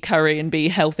could eat curry and be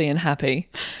healthy and happy.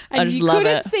 And I just you love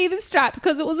couldn't it. see the straps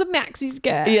because it was a maxi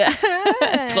skirt. Yeah,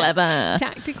 clever.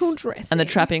 Tactical dressing. And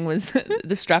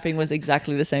the strapping was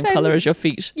exactly the same color as your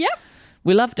feet. Yep.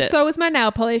 We loved it. So was my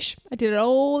nail polish. I did it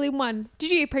all in one.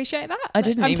 Did you appreciate that? I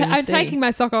didn't even see. I'm taking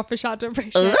my sock off for Shad to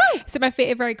appreciate. So my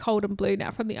feet are very cold and blue now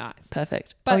from the ice.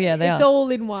 Perfect. But they are. It's all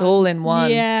in one. It's all in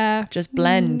one. Yeah. Just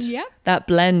blend. Yeah. That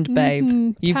blend, babe.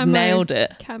 Mm-hmm. You've Camo. nailed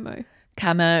it. Camo.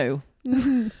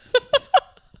 Mm-hmm.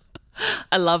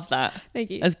 I love that. Thank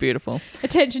you. That's beautiful.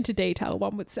 Attention to detail,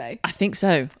 one would say. I think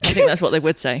so. I think that's what they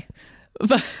would say.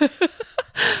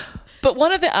 But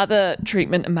one of the other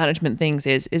treatment and management things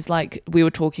is like we were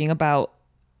talking about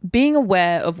being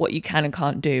aware of what you can and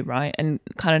can't do, right? And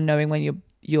kind of knowing when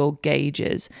your gauge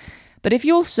is. But if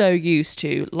you're so used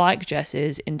to, like Jess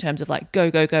is, in terms of like go,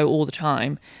 go, go all the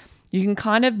time, you can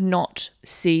kind of not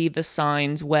see the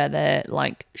signs where they're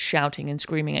like shouting and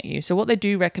screaming at you. So what they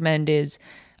do recommend is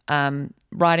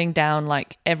writing down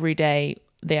like every day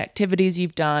the activities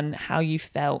you've done, how you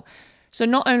felt. So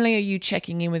not only are you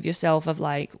checking in with yourself of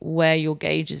like where your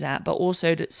gauge is at, but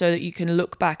also so that you can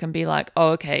look back and be like,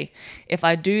 oh, okay, if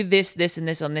I do this, this, and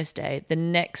this on this day, the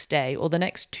next day or the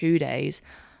next 2 days,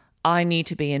 I need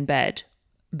to be in bed.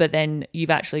 But then you've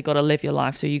actually got to live your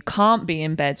life. So you can't be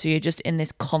in bed. So you're just in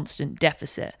this constant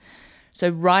deficit. So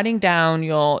writing down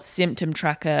your symptom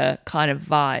tracker kind of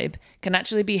vibe can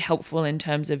actually be helpful in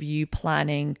terms of you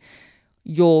planning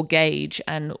your gauge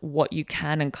and what you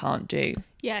can and can't do.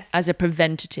 Yes. As a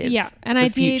preventative and for I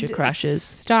future did crashes.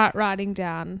 Start writing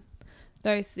down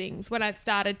those things when I've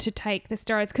started to take the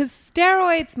steroids, because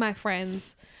steroids, my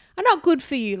friends, are not good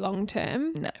for you long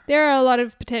term. No. There are a lot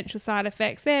of potential side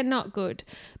effects. They're not good.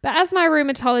 But as my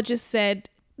rheumatologist said,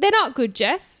 they're not good,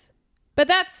 Jess. But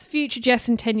that's future Jess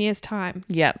in 10 years' time.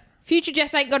 Yep. Future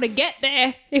Jess ain't going to get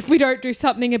there if we don't do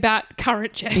something about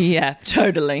current Jess. Yeah,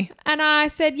 totally. And I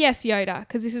said, yes, Yoda,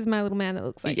 because this is my little man that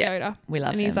looks like Yoda. We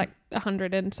love him. And he's like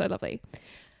 100 and so lovely.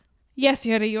 Yes,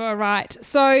 Yoda, you are right.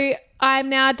 So I'm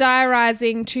now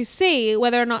diarising to see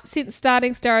whether or not, since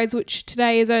starting steroids, which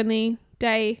today is only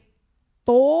day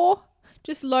 4,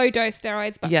 just low dose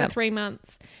steroids, but for 3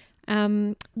 months,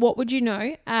 what would you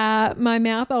know? My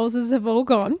mouth ulcers have all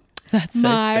gone. That's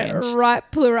so strange. My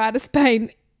right pleuritis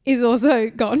pain is also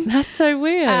gone. That's so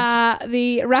weird.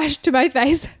 The rash to my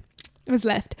face was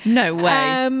left. No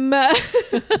way.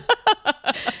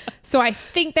 So I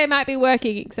think they might be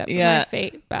working except for my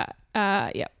feet. But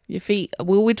your feet.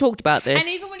 Well, we talked about this.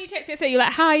 And even when you text me, you're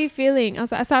like, how are you feeling? I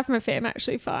was like, aside from my feet, I'm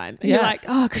actually fine. And you're like,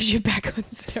 oh, because you're back on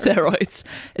steroids.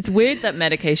 It's weird that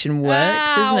medication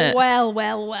works, isn't it?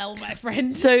 Well, my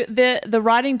friend. So the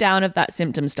writing down of that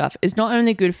symptom stuff is not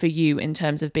only good for you in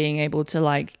terms of being able to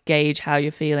like gauge how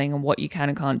you're feeling and what you can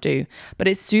and can't do, but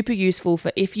it's super useful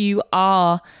for if you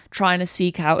are trying to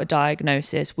seek out a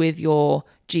diagnosis with your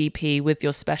GP, with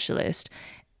your specialist.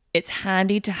 It's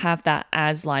handy to have that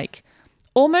as like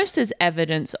almost as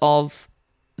evidence of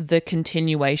the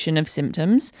continuation of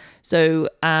symptoms. So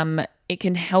it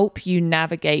can help you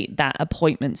navigate that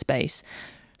appointment space.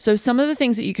 So some of the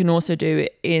things that you can also do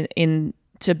in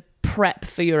to prep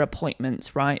for your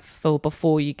appointments, right, for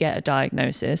before you get a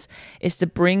diagnosis, is to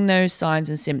bring those signs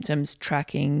and symptoms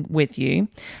tracking with you,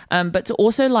 but to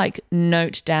also like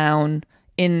note down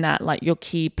in that like your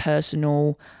key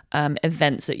personal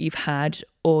events that you've had,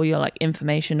 or your like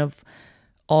information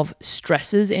of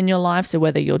stresses in your life. So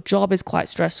whether your job is quite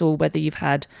stressful, whether you've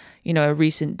had, a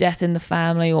recent death in the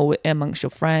family or amongst your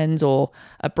friends, or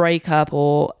a breakup,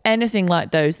 or anything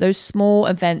like those small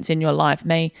events in your life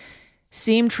may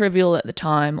seem trivial at the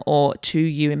time, or to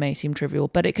you it may seem trivial,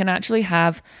 but it can actually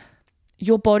have,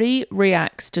 your body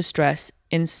reacts to stress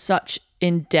in such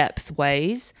in-depth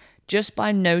ways. Just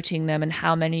by noting them and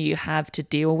how many you have to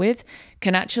deal with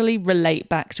can actually relate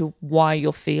back to why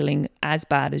you're feeling as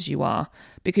bad as you are,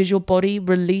 because your body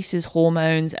releases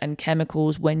hormones and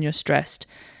chemicals when you're stressed,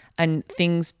 and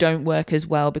things don't work as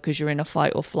well because you're in a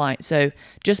fight or flight. So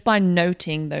just by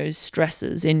noting those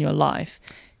stresses in your life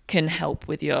can help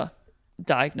with your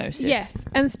diagnosis. Yes.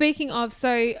 And speaking of,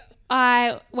 so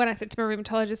when I said to my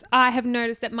rheumatologist, I have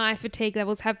noticed that my fatigue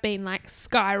levels have been like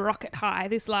skyrocket high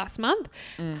this last month.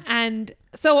 And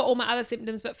so are all my other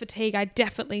symptoms, but fatigue I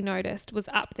definitely noticed was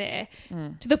up there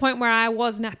to the point where I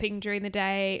was napping during the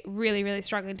day, really, really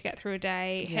struggling to get through a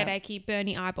day, headachy,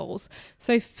 burny eyeballs.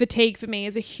 So fatigue for me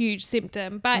is a huge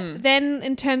symptom. But then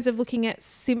in terms of looking at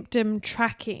symptom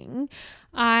tracking,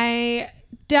 I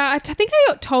think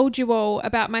I told you all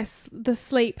about the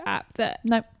sleep app that...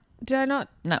 No. Did I not?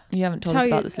 No, you haven't told us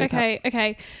about the sleep app.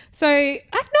 Okay. So, I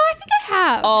think I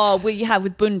have. Oh, well, you have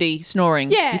with Bundy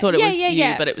snoring. Yeah. You thought it was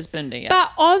you, but it was Bundy. Yeah.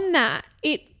 But on that,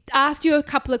 it asks you a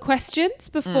couple of questions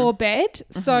before bed.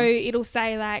 So, it'll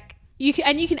say like, you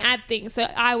can add things. So,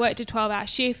 I worked a 12-hour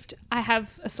shift. I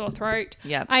have a sore throat.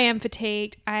 Yeah. I am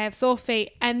fatigued. I have sore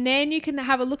feet. And then you can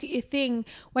have a look at your thing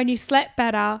when you slept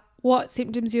better, what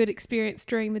symptoms you had experienced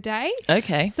during the day.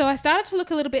 Okay. So, I started to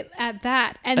look a little bit at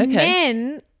that. And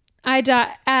then... I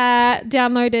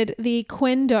downloaded the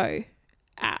Quendo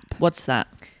app. What's that?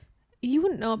 You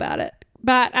wouldn't know about it,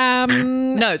 but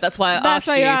no, that's why I asked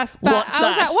you. You asked, but what's I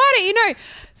was like, why don't you know?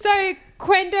 So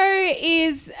Quendo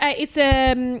is it's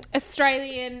a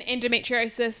Australian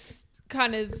endometriosis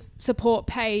kind of support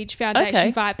page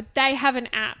foundation vibe, but they have an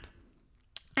app,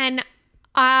 and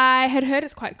I had heard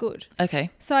it's quite good.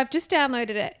 Okay. So I've just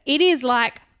downloaded it. It is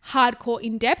like hardcore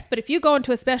in depth, but if you go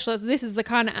into a specialist, this is the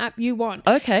kind of app you want.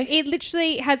 Okay. It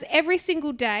literally has every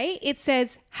single day. It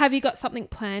says, have you got something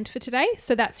planned for today?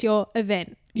 So that's your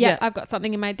event. Yeah, I've got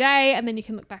something in my day, and then you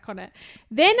can look back on it.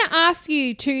 Then it asks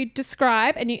you to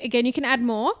describe, and you can add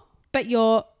more, but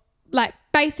your like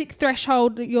basic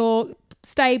threshold, your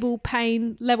stable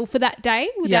pain level for that day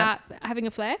without having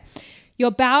a flare, your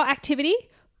bowel activity,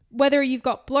 whether you've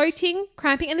got bloating,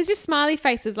 cramping, and there's just smiley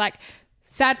faces like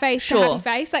sad face to happy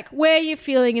face, like where you're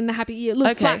feeling in the happy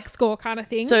little flat score kind of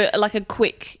thing. So like a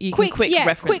quick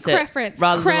reference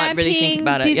rather than like really thinking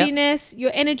about it. Dizziness,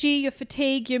 your energy, your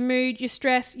fatigue, your mood, your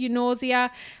stress, your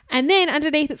nausea. And then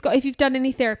underneath it's got if you've done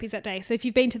any therapies that day. So if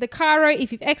you've been to the chiro,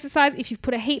 if you've exercised, if you've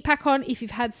put a heat pack on, if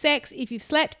you've had sex, if you've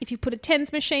slept, if you've put a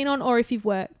TENS machine on, or if you've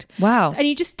worked. Wow. And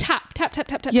you just tap.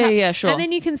 Yeah, sure. And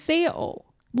then you can see it all.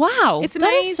 Wow, it's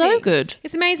amazing. That is so good.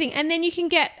 It's amazing. And then you can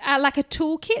get like a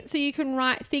toolkit so you can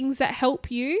write things that help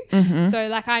you. So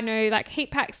like I know like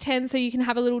heat packs 10, so you can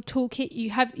have a little toolkit.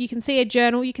 You can see a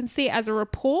journal. You can see it as a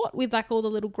report with like all the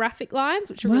little graphic lines,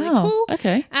 which are really cool.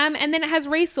 Okay. And then it has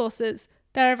resources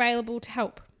that are available to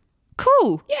help.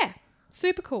 Cool. Yeah,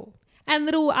 super cool. And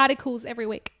little articles every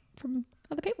week from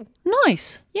other people.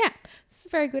 Nice. Yeah, it's a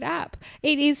very good app.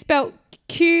 It is spelled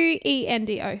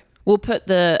Quendo. We'll put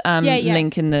the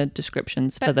link in the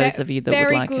descriptions for those of you that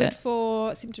would like it. Very good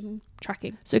for symptom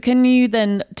tracking. So can you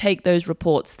then take those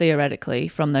reports theoretically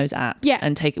from those apps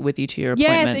and take it with you to your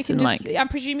appointments? Yeah, so you can just, I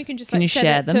presume you can just can you send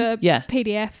share it them? to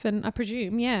PDF, and I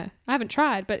presume, I haven't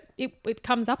tried, but it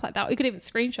comes up like that. We could even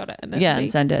screenshot it. And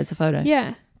send it as a photo.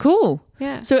 Yeah. Cool.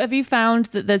 Yeah. So have you found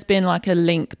that there's been like a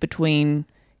link between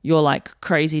your like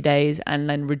crazy days and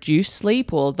then reduced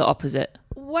sleep, or the opposite?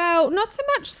 Well, not so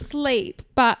much sleep,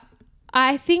 but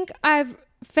I think I've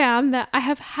found that I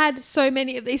have had so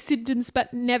many of these symptoms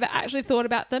but never actually thought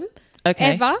about them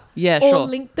ever. Yeah, or sure.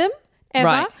 linked them ever.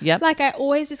 Right, yep. Like I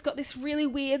always just got this really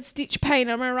weird stitch pain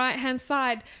on my right hand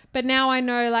side. But now I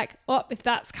know like, if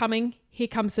that's coming, here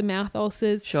comes some mouth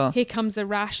ulcers. Sure. Here comes a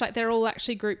rash. Like they're all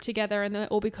actually grouped together and they're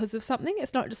all because of something.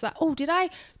 It's not just like, did I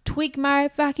twig my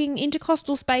fucking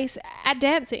intercostal space at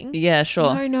dancing? Yeah,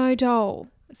 sure. No, doll.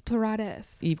 It's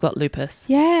pleuritis. You've got lupus.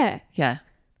 Yeah. Yeah.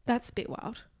 That's a bit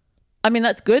wild. I mean,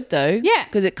 that's good though. Yeah.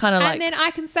 Because it kind of like... And then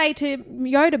I can say to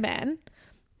Yoda Man,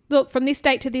 look, from this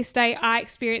date to this day, I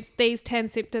experienced these 10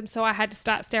 symptoms, so I had to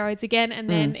start steroids again. And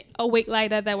then a week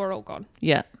later, they were all gone.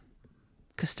 Yeah.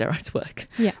 Because steroids work.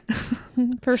 Yeah.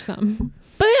 For some.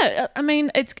 But yeah, I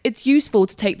mean, it's useful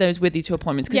to take those with you to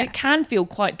appointments because it can feel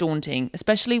quite daunting,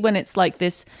 especially when it's like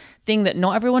this thing that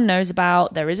not everyone knows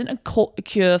about. There isn't a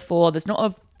cure for. There's not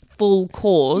a full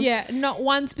cause. Yeah, not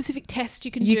one specific test you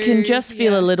can do. You can just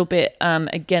feel a little bit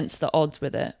against the odds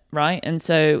with it, right? And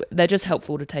so they're just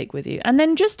helpful to take with you. And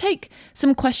then just take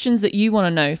some questions that you want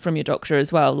to know from your doctor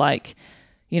as well. Like,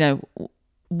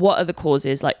 what are the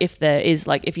causes? Like if there is,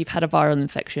 like if you've had a viral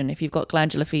infection, if you've got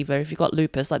glandular fever, if you've got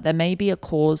lupus, like there may be a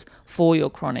cause for your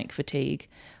chronic fatigue.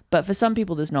 But for some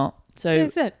people, there's not. So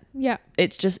that's it. Yeah.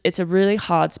 It's a really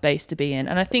hard space to be in.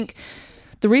 And I think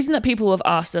the reason that people have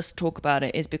asked us to talk about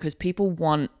it is because people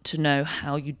want to know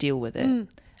how you deal with it.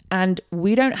 And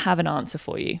we don't have an answer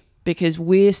for you because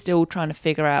we're still trying to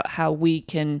figure out how we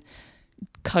can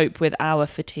cope with our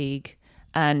fatigue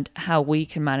and how we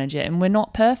can manage it. And we're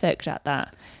not perfect at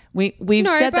that. We've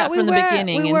said that from the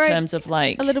beginning in terms of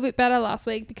like a little bit better last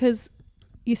week because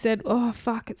you said, oh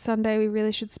fuck, it's Sunday, we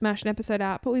really should smash an episode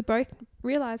out, but we both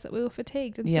realized that we were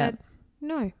fatigued and said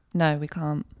no, we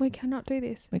can't, we cannot do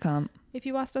this, we can't. If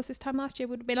you asked us this time last year,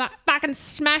 we'd be like, fucking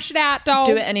smash it out, doll.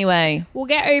 Do it anyway. We'll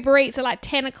get Uber Eats at like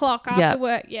 10 o'clock after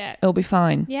work. Yeah, it'll be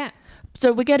fine. Yeah,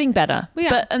 so we're getting better.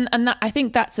 But and that, I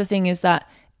think that's the thing, is that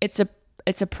it's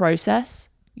a process.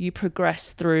 You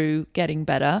progress through getting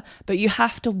better, but you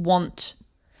have to want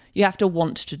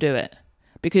to do it,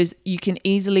 because you can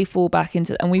easily fall back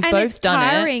into, and we've both done it.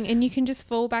 It's tiring, and you can just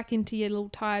fall back into your little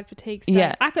tired fatigue state.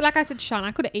 Yeah. Like I said to Sean,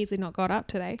 I could have easily not got up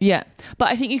today. Yeah. But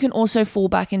I think you can also fall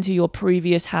back into your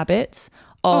previous habits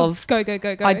of go.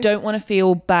 I don't want to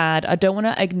feel bad. I don't want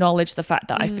to acknowledge the fact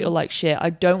that I feel like shit. I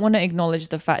don't want to acknowledge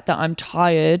the fact that I'm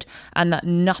tired and that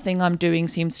nothing I'm doing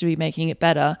seems to be making it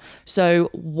better. So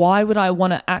why would I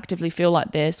want to actively feel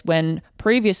like this when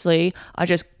previously I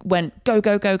just went go,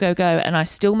 and I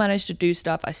still managed to do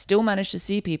stuff. I still managed to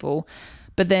see people.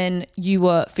 But then you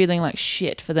were feeling like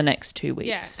shit for the next 2 weeks.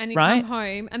 Yeah, and you right? come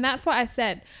home. And that's what I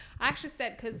said. I actually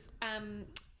said, because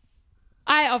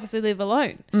I obviously live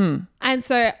alone. And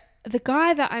so the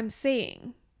guy that I'm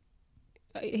seeing,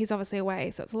 he's obviously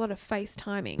away, so it's a lot of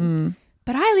FaceTiming.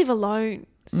 But I live alone.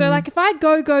 So like if I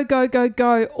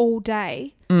go all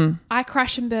day, I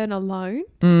crash and burn alone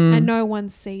and no one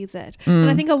sees it. And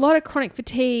I think a lot of chronic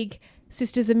fatigue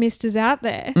sisters and misters out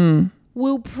there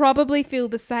will probably feel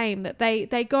the same, that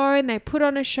they go and they put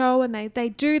on a show and they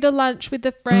do the lunch with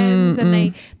the friends and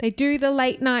they do the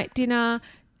late night dinner.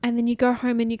 And then you go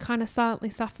home and you kind of silently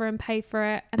suffer and pay for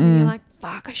it. And then you're like,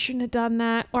 fuck, I shouldn't have done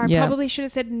that. Or I probably should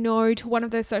have said no to one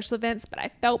of those social events, but I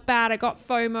felt bad. I got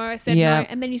FOMO. I said no.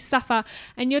 And then you suffer.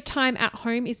 And your time at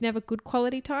home is never good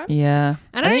quality time. Yeah.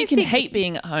 And I think you can hate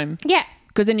being at home. Yeah.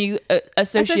 Because then you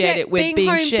associate it with being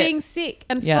home, shit. being sick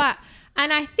and flat.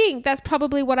 And I think that's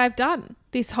probably what I've done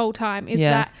this whole time, is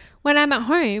that when I'm at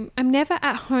home, I'm never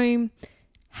at home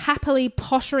happily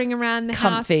pottering around the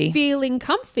house feeling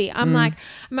comfy. I'm like,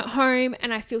 I'm at home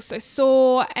and I feel so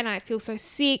sore and I feel so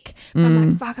sick. But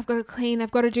I'm like, fuck, I've got to clean,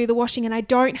 I've got to do the washing, and I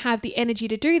don't have the energy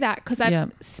to do that because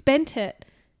I've spent it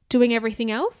doing everything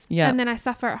else. And then I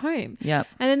suffer at home. And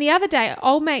then the other day,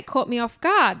 old mate caught me off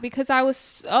guard because I was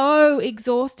so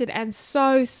exhausted and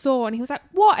so sore, and he was like,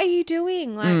 what are you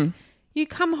doing? Like, you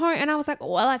come home, and I was like,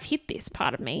 well, I've hit this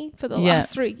part of me for the last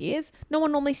 3 years. No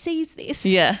one normally sees this.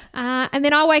 And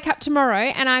then I'll wake up tomorrow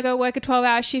and I go work a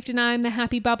 12-hour shift and I'm the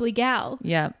happy, bubbly gal.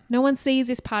 No one sees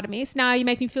this part of me. So now you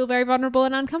make me feel very vulnerable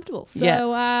and uncomfortable. So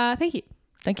thank you.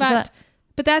 Thank you for that.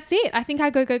 But that's it. I think I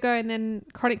go and then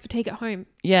chronic fatigue at home.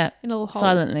 In a little hole.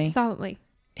 Silently.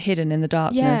 Hidden in the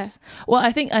darkness. Well,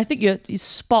 I think you're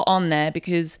spot on there,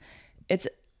 because it's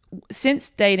since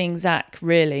dating Zach,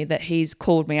 really, that he's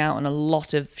called me out on a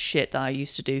lot of shit that I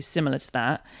used to do similar to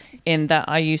that, in that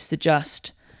I used to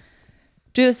just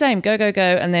do the same, go,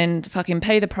 and then fucking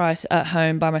pay the price at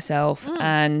home by myself.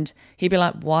 And he'd be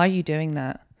like, why are you doing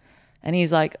that? And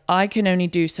he's like, I can only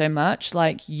do so much.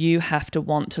 Like, you have to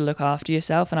want to look after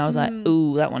yourself. And I was like,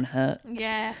 ooh, that one hurt.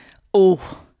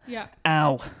 Oh.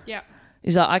 Ow.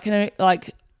 He's like, I can only,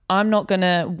 like, I'm not going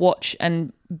to watch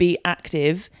and be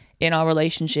active in our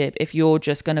relationship if you're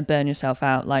just going to burn yourself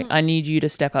out. Like, I need you to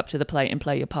step up to the plate and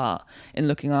play your part in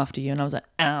looking after you. And I was like,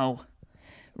 ow,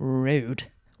 rude.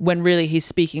 When really he's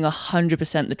speaking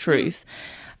 100% the truth.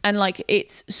 And like,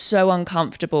 it's so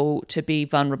uncomfortable to be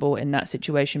vulnerable in that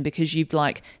situation, because you've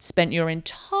like spent your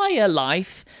entire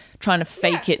life trying to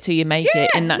fake it till you make it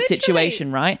in that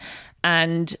situation, right?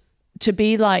 And to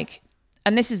be like,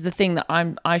 and this is the thing that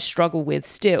I struggle with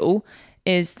still,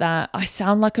 is that I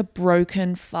sound like a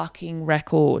broken fucking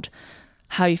record.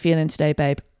 How you feeling today,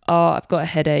 babe? Oh, I've got a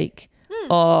headache.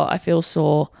 Oh, I feel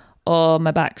sore. Oh,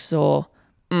 my back's sore.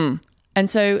 And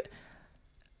so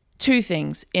 2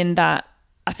 things in that.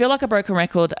 I feel like a broken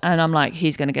record, and I'm like,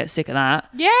 he's going to get sick of that.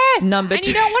 Yes. Number and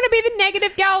 2. You don't want to be the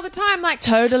negative gal all the time. Like,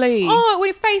 totally. Oh,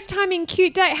 we're FaceTiming,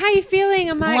 cute date. How you feeling?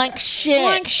 I'm like shit.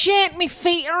 Like shit. My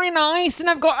feet are in ice and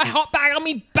I've got a hot bag on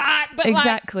my back. But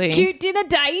exactly. Like, cute dinner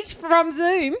date from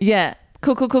Zoom. Yeah.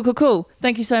 Cool.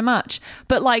 Thank you so much.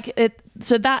 But like,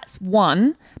 so that's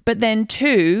 1. But then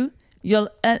 2,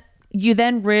 you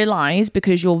then realize,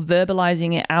 because you're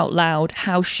verbalizing it out loud,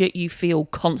 how shit you feel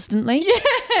constantly.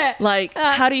 Yeah. Like,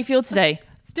 how do you feel today?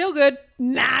 Still good.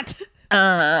 Not.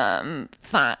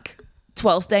 Fuck.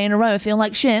 12th day in a row, I feel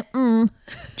like shit. Do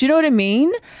you know what I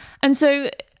mean? And so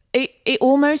it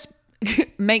almost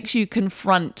makes you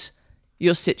confront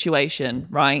your situation,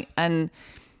 right? And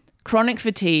chronic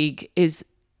fatigue is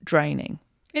draining.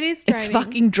 It is draining. It's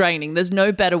fucking draining. There's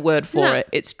no better word for it.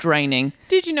 It's draining.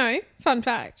 Did you know, fun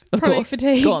fact, of chronic course.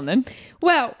 fatigue. Go on then.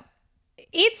 Well,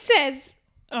 it says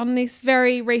on this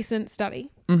very recent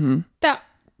study that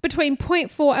between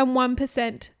 0.4 and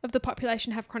 1% of the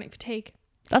population have chronic fatigue.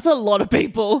 That's a lot of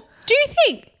people. Do you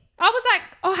think? I was like,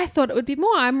 I thought it would be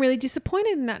more. I'm really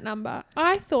disappointed in that number.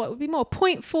 I thought it would be more.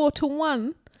 0.4 to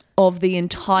 1. Of the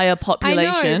entire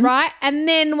population. I know, right? And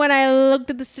then when I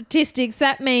looked at the statistics,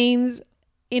 that means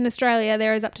in Australia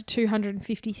there is up to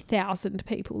 250,000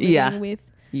 people living with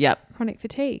chronic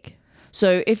fatigue.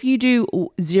 So if you do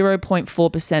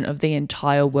 0.4% of the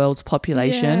entire world's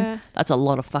population, that's a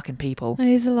lot of fucking people. It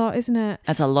is a lot, isn't it?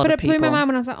 That's a lot of people. But it blew my mind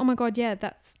when I was like, oh my God, yeah,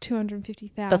 that's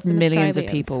 250,000 That's millions Australians. of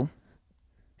people.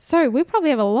 So we probably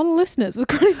have a lot of listeners with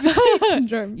chronic fatigue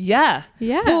syndrome. Yeah.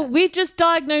 Yeah. Well, we've just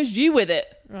diagnosed you with it.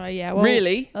 Oh, yeah. Well,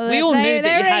 really? We all knew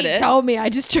that you had it. They told me. I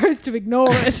just chose to ignore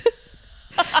it.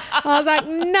 I was like,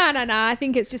 no. I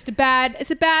think it's just a bad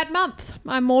month.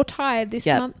 I'm more tired this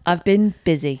month. I've been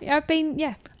busy. I've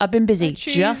been busy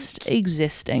just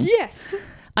existing. Yes.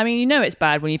 I mean, you know it's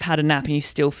bad when you've had a nap and you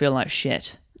still feel like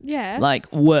shit. Yeah.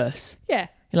 Like worse. Yeah.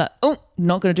 You're like, oh,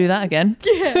 not going to do that again.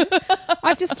 Yeah.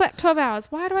 I've just slept 12 hours.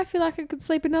 Why do I feel like I could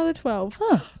sleep another 12?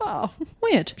 Oh,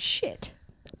 weird. Shit.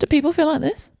 Do people feel like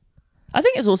this? I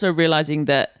think it's also realizing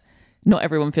that not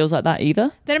everyone feels like that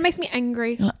either. Then it makes me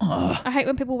angry. You're like, oh. I hate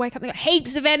when people wake up and they got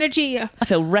heaps of energy. I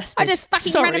feel rested. I just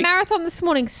fucking ran a marathon this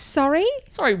morning. Sorry?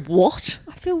 Sorry, what?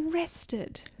 I feel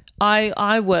rested.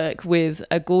 I work with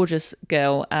a gorgeous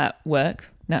girl at work,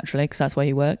 naturally, because that's where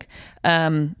you work.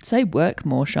 Say work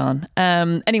more, Sean.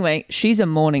 Anyway, she's a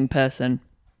morning person.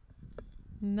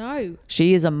 No.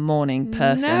 She is a morning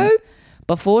person. No.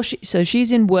 So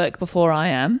she's in work before I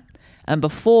am. And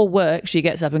before work, she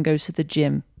gets up and goes to the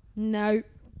gym. No.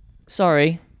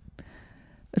 Sorry.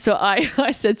 So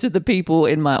I said to the people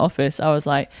in my office, I was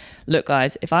like, look,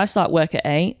 guys, if I start work at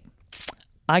 8,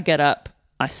 I get up,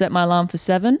 I set my alarm for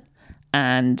 7,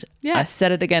 and I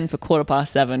set it again for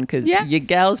 7:15 because your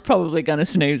gal's probably going to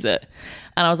snooze it.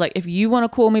 And I was like, if you want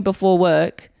to call me before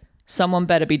work, someone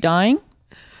better be dying.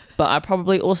 But I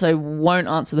probably also won't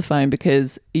answer the phone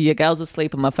because your gal's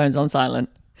asleep and my phone's on silent.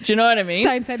 Do you know what I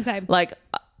mean? Same. Like,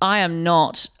 I am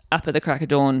not up at the crack of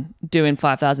dawn doing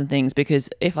 5,000 things because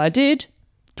if I did,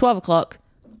 12 o'clock,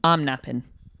 I'm napping.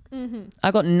 I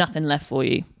got nothing left for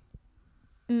you.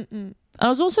 I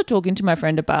was also talking to my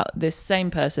friend about this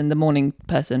same person, the morning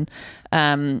person.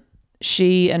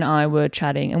 She and I were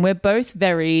chatting and we're both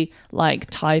very like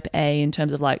type A in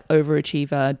terms of like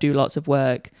overachiever, do lots of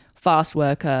work, fast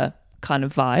worker kind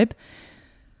of vibe.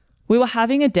 We were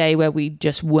having a day where we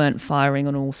just weren't firing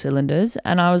on all cylinders.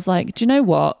 And I was like, do you know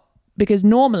what? Because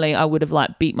normally I would have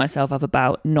like beat myself up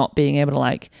about not being able to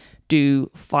like do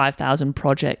 5,000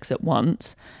 projects at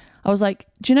once. I was like,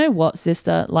 do you know what,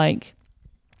 sister? Like,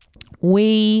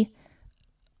 we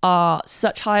are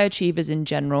such high achievers in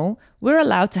general. We're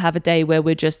allowed to have a day where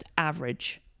we're just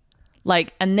average.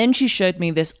 Like, and then she showed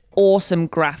me this awesome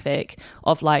graphic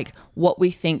of like what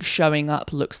we think showing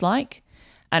up looks like.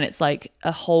 And it's like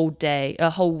a whole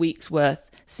week's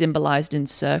worth symbolized in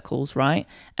circles, right?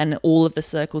 And all of the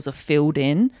circles are filled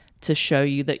in to show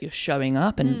you that you're showing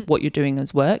up and what you're doing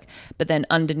as work. But then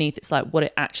underneath, it's like what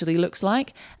it actually looks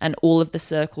like. And all of the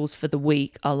circles for the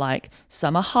week are like,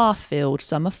 some are half filled,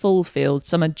 some are full filled,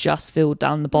 some are just filled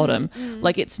down the bottom.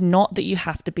 Like, it's not that you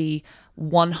have to be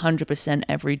 100%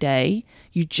 every day.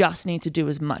 You just need to do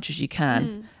as much as you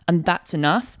can. And that's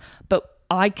enough. But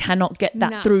I cannot get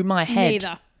that through my head.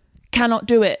 Neither. Cannot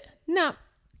do it. No.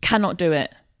 Cannot do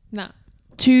it. No.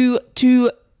 To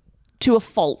a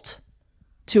fault.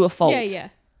 To a fault. Yeah.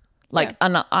 Like,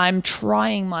 and I'm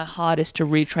trying my hardest to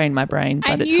retrain my brain,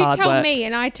 but it's hard work. And you tell me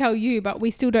and I tell you, but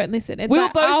we still don't listen. It's we were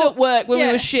both at work when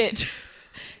we were shit.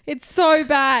 It's so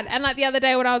bad. And like the other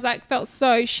day when I was like, felt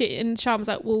so shit, and Sean was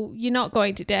like, well, you're not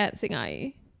going to dancing, are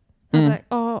you? I was like,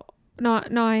 oh, no,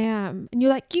 I am. And you're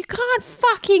like, you can't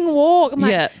fucking walk. I'm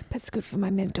like, but it's good for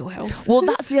my mental health. Well,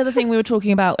 that's the other thing we were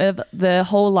talking about, the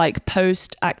whole like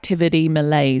post-activity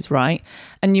malaise, right?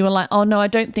 And you were like, oh no, I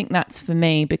don't think that's for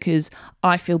me because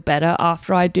I feel better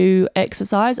after I do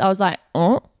exercise. I was like,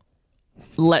 oh,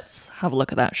 let's have a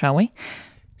look at that, shall we?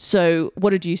 So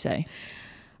what did you say?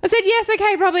 I said, yes,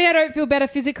 okay, probably I don't feel better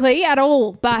physically at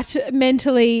all, but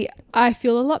mentally I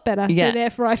feel a lot better. Yeah. So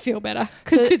therefore I feel better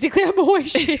because physically I'm always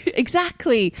shit.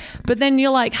 Exactly. But then you're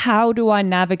like, how do I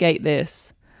navigate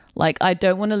this? Like, I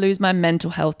don't want to lose my mental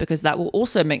health because that will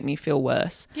also make me feel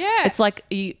worse. Yeah. It's like,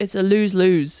 it's a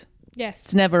lose-lose. Yes.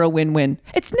 It's never a win-win.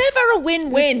 It's never a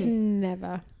win-win. It's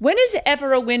never. When is it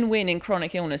ever a win-win in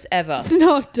chronic illness? Ever? It's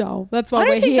not dull. That's why I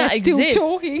don't we're think here that still exists.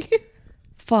 talking.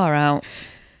 Far out.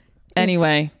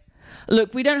 Anyway,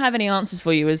 look, we don't have any answers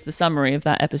for you as the summary of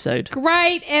that episode.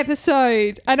 Great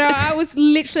episode. I know I was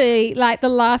literally like the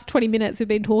last 20 minutes we've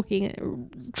been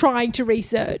talking, trying to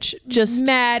research. Just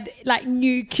mad, like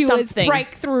new cures, something.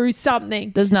 breakthrough,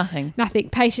 something. There's nothing. Nothing.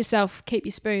 Pace yourself. Keep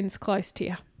your spoons close to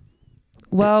you.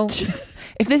 Well,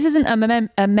 if this isn't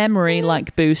a memory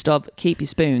like boost of keep your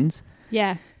spoons,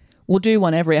 Yeah. we'll do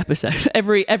one every episode,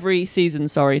 every season,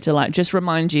 sorry, to like just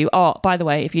remind you. Oh, by the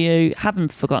way, if you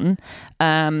haven't forgotten,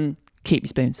 keep your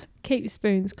spoons. Keep your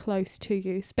spoons close to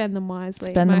you. Spend them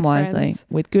wisely. Spend them wisely friends.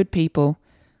 with good people.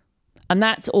 And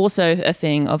that's also a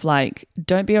thing of like,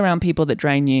 don't be around people that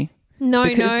drain you. No.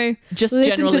 Just Listen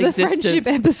general to the existence. friendship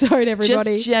episode,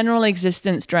 everybody. Just general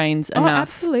existence drains enough.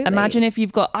 Absolutely. Imagine if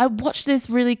you've got... I watched this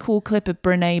really cool clip of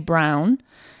Brene Brown.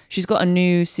 She's got a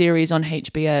new series on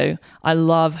HBO. I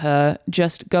love her.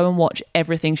 Just go and watch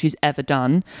everything she's ever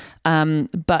done.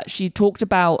 But she talked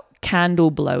about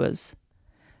candle blowers.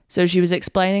 So she was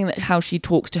explaining that how she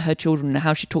talks to her children and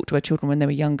how she talked to her children when they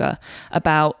were younger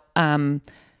about...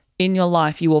 in your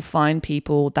life, you will find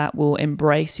people that will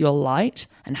embrace your light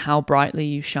and how brightly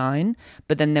you shine.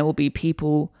 But then there will be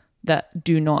people that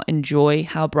do not enjoy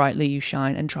how brightly you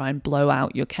shine and try and blow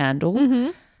out your candle.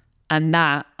 Mm-hmm. And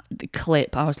that the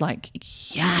clip, I was like,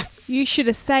 yes. You should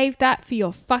have saved that for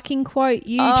your fucking quote.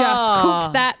 You just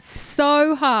cooked that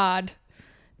so hard.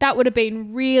 That would have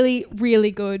been really, really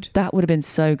good. That would have been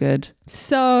so good.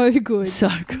 So good.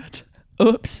 So good.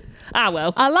 Oops. Ah,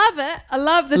 well. I love it. I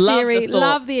love the theory.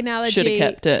 Love the analogy. Should have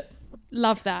kept it.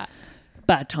 Love that.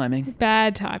 Bad timing.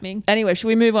 Bad timing. Anyway, should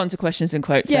we move on to questions and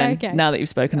quotes then? Okay. Now that you've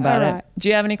spoken about All right. it. Do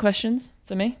you have any questions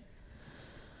for me?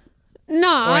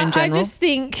 No, Or in I general? just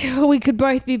think we could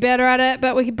both be better at it,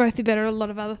 but we could both be better at a lot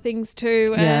of other things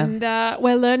too. Yeah. And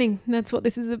we're learning. That's what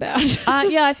this is about.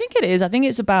 Yeah, I think it is. I think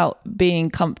it's about being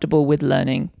comfortable with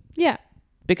learning. Yeah.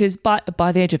 Because by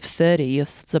the age of 30, you're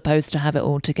supposed to have it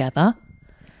all together.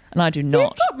 And I do not.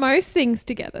 You've got most things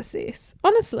together, sis.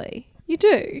 Honestly, you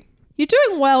do. You're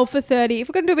doing well for 30. If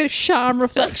we're going to do a bit of charm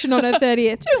reflection on her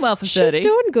 30th. Doing well for 30. She's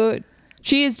doing good.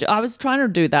 She is. I was trying to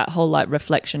do that whole like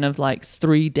reflection of like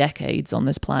 3 decades on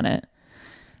this planet.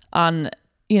 And,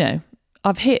 you know,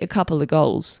 I've hit a couple of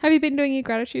goals. Have you been doing your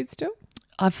gratitude still?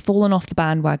 I've fallen off the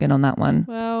bandwagon on that one.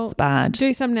 Well, it's bad.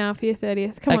 Do some now for your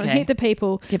 30th. Come on, hit the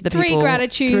people. Give the 3 people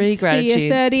gratitudes 3 gratitudes for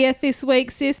your 30th this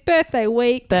week, sis. Birthday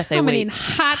week. Coming in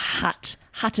hot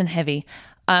and heavy.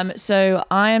 So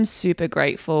I am super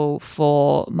grateful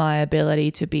for my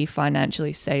ability to be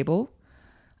financially stable.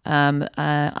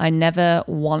 I never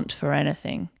want for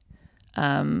anything.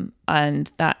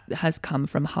 And that has come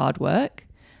from hard work.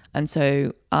 And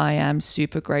so I am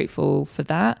super grateful for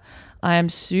that. I am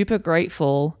super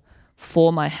grateful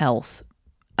for my health.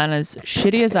 And as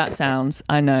shitty as that sounds,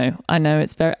 I know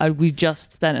it's very, we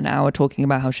just spent an hour talking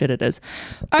about how shit it is.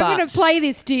 I'm going to play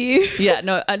this to you. Yeah,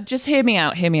 no, just hear me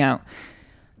out.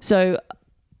 So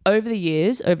over the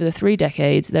years, over the 3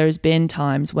 decades, there has been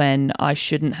times when I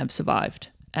shouldn't have survived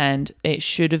and it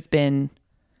should have been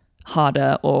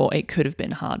harder or it could have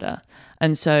been harder.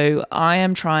 And so I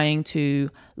am trying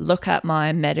to look at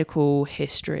my medical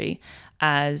history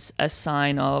as a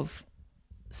sign of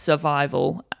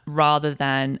survival rather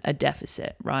than a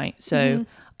deficit, right? So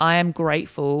I am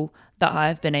grateful that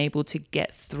I've been able to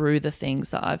get through the things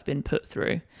that I've been put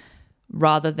through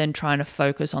rather than trying to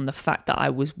focus on the fact that I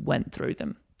went through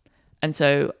them. And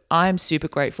so I'm super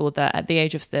grateful that at the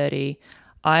age of 30,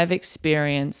 I've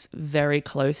experienced very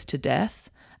close to death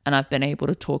and I've been able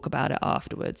to talk about it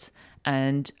afterwards.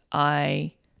 And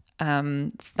I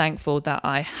am thankful that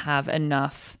I have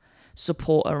enough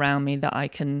support around me that I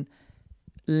can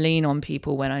lean on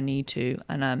people when I need to.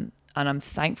 And I'm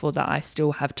thankful that I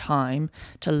still have time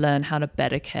to learn how to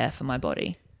better care for my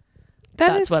body.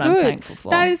 That's what I'm thankful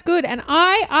for. That is good. And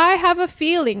I have a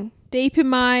feeling deep in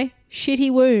my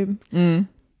shitty womb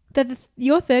that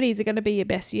your 30s are going to be your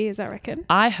best years, I reckon.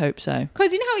 I hope so.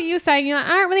 Because you know how you were saying, you're like,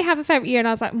 I don't really have a favourite year. And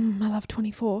I was like, I love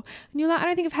 24. And you're like, I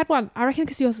don't think I've had one. I reckon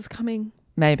because yours is coming.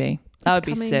 Maybe. That would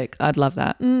be sick. I'd love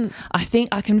that. I think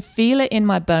I can feel it in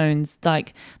my bones,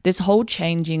 like this whole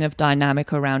changing of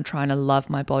dynamic around trying to love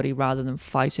my body rather than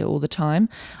fight it all the time.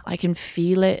 I can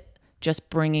feel it just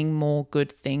bringing more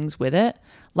good things with it.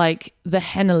 Like the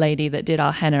henna lady that did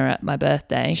our henna at my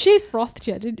birthday. She frothed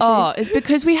you, didn't she? Oh, it's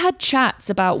because we had chats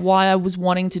about why I was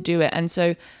wanting to do it. And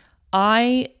so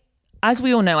as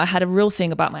we all know, I had a real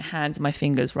thing about my hands and my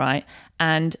fingers, right?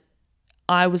 And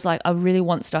I was like, I really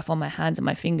want stuff on my hands and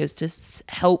my fingers to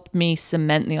help me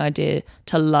cement the idea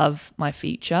to love my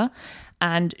feature.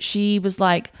 And she was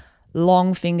like,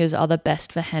 long fingers are the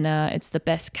best for henna. It's the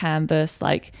best canvas.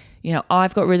 Like, you know,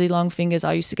 I've got really long fingers.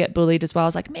 I used to get bullied as well. I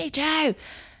was like, me too.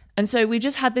 And so we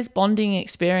just had this bonding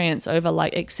experience over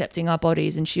like accepting our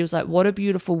bodies. And she was like, what a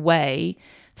beautiful way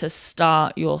to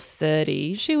start your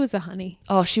 30s. She was a honey.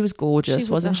 Oh, she was gorgeous,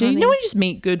 wasn't she? You know when you just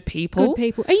meet good people? Good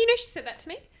people. And you know, she said that to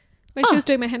me when she was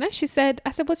doing my henna. I said,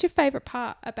 what's your favourite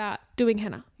part about doing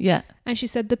henna? Yeah. And she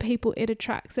said, the people it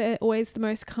attracts are always the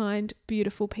most kind,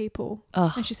 beautiful people.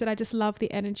 Oh. And she said, I just love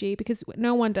the energy because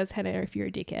no one does henna if you're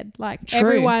a dickhead. Like True.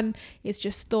 Everyone is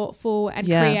just thoughtful and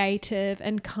creative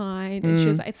and kind. And she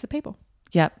was like, it's the people.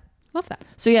 Yep. Love that.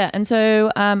 So yeah, and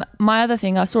so my other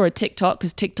thing, I saw a TikTok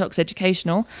because TikTok's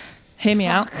educational. Hear me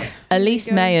out. Elise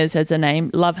Mayers has a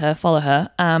name. Love her. Follow her.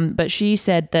 But she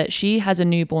said that she has a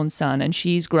newborn son and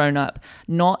she's grown up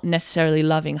not necessarily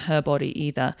loving her body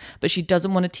either. But she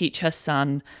doesn't want to teach her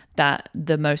son that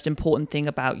the most important thing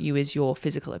about you is your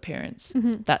physical appearance.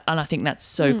 And I think that's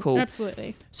so cool.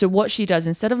 Absolutely. So what she does,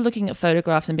 instead of looking at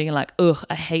photographs and being like, ugh,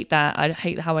 I hate that. I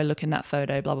hate how I look in that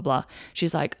photo, blah, blah, blah.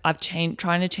 She's like,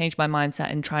 trying to change my mindset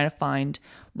and trying to find,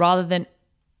 rather than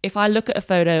if I look at a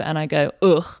photo and I go,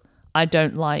 ugh, I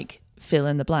don't like fill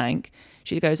in the blank.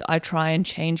 She goes, I try and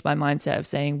change my mindset of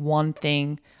saying one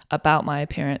thing about my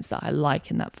appearance that I like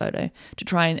in that photo to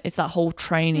try and it's that whole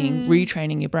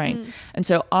retraining your brain. And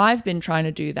so I've been trying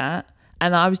to do that.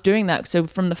 And I was doing that. So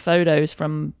from the photos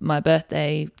from my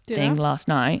birthday thing last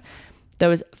night, there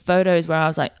was photos where I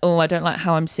was like, oh, I don't like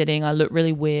how I'm sitting. I look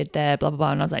really weird there, blah, blah,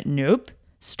 blah. And I was like, nope,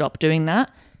 stop doing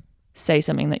that. Say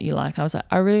something that you like. I was like,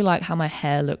 I really like how my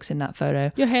hair looks in that photo.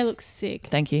 Your hair looks sick.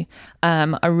 Thank you.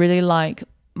 I really like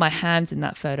my hands in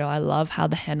that photo. I love how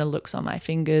the henna looks on my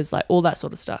fingers, like all that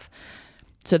sort of stuff.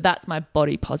 So that's my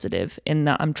body positive in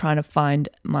that I'm trying to find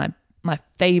my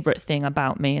favorite thing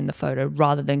about me in the photo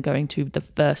rather than going to the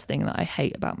first thing that I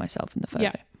hate about myself in the photo.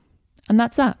 Yeah. And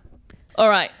that's that. All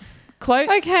right.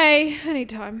 Quotes. Okay.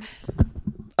 Anytime.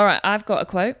 All right. I've got a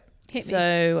quote. Hit me.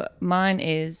 So mine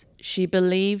is, she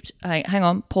believed, hang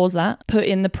on, pause that. Put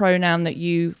in the pronoun that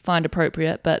you find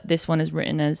appropriate, but this one is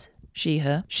written as she,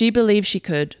 her. She believed she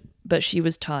could, but she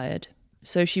was tired.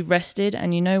 So she rested,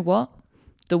 and you know what?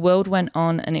 The world went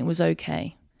on and it was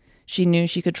okay. She knew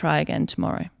she could try again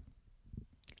tomorrow.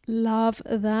 Love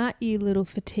that, you little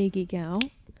fatiguey gal.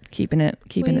 Keeping it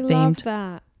themed. Love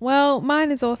that. Well,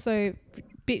 mine is also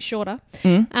bit shorter.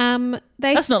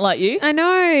 That's not like you. I know.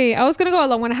 I was going to go a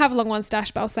long one. I have a long one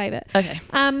stashed, but I'll save it. Okay.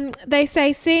 They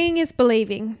say seeing is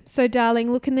believing. So,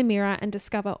 darling, look in the mirror and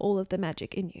discover all of the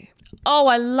magic in you. Oh,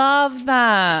 I love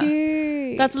that.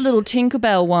 Cute. That's a little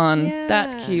Tinkerbell one. Yeah.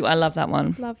 That's cute. I love that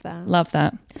one. Love that. Love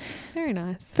that. Very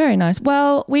nice. Very nice.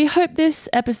 Well, we hope this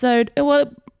episode,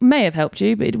 it may have helped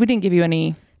you, but we didn't give you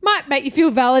any... Might make you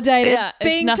feel validated. Yeah,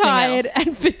 being tired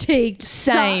and fatigued.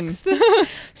 Same. Sucks.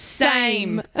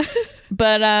 Same.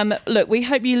 But look, we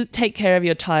hope you take care of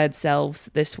your tired selves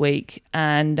this week,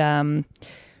 and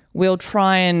we'll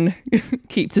try and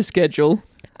keep to schedule.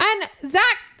 And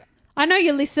Zach, I know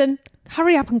you listen.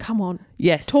 Hurry up and come on.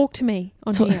 Yes. Talk to me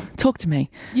on here. Talk to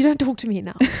me. You don't talk to me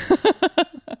enough.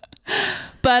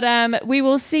 But we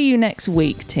will see you next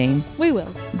week, team. We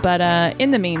will. But in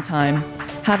the meantime,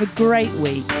 have a great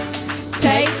week.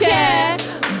 Take care.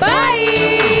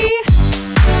 Bye.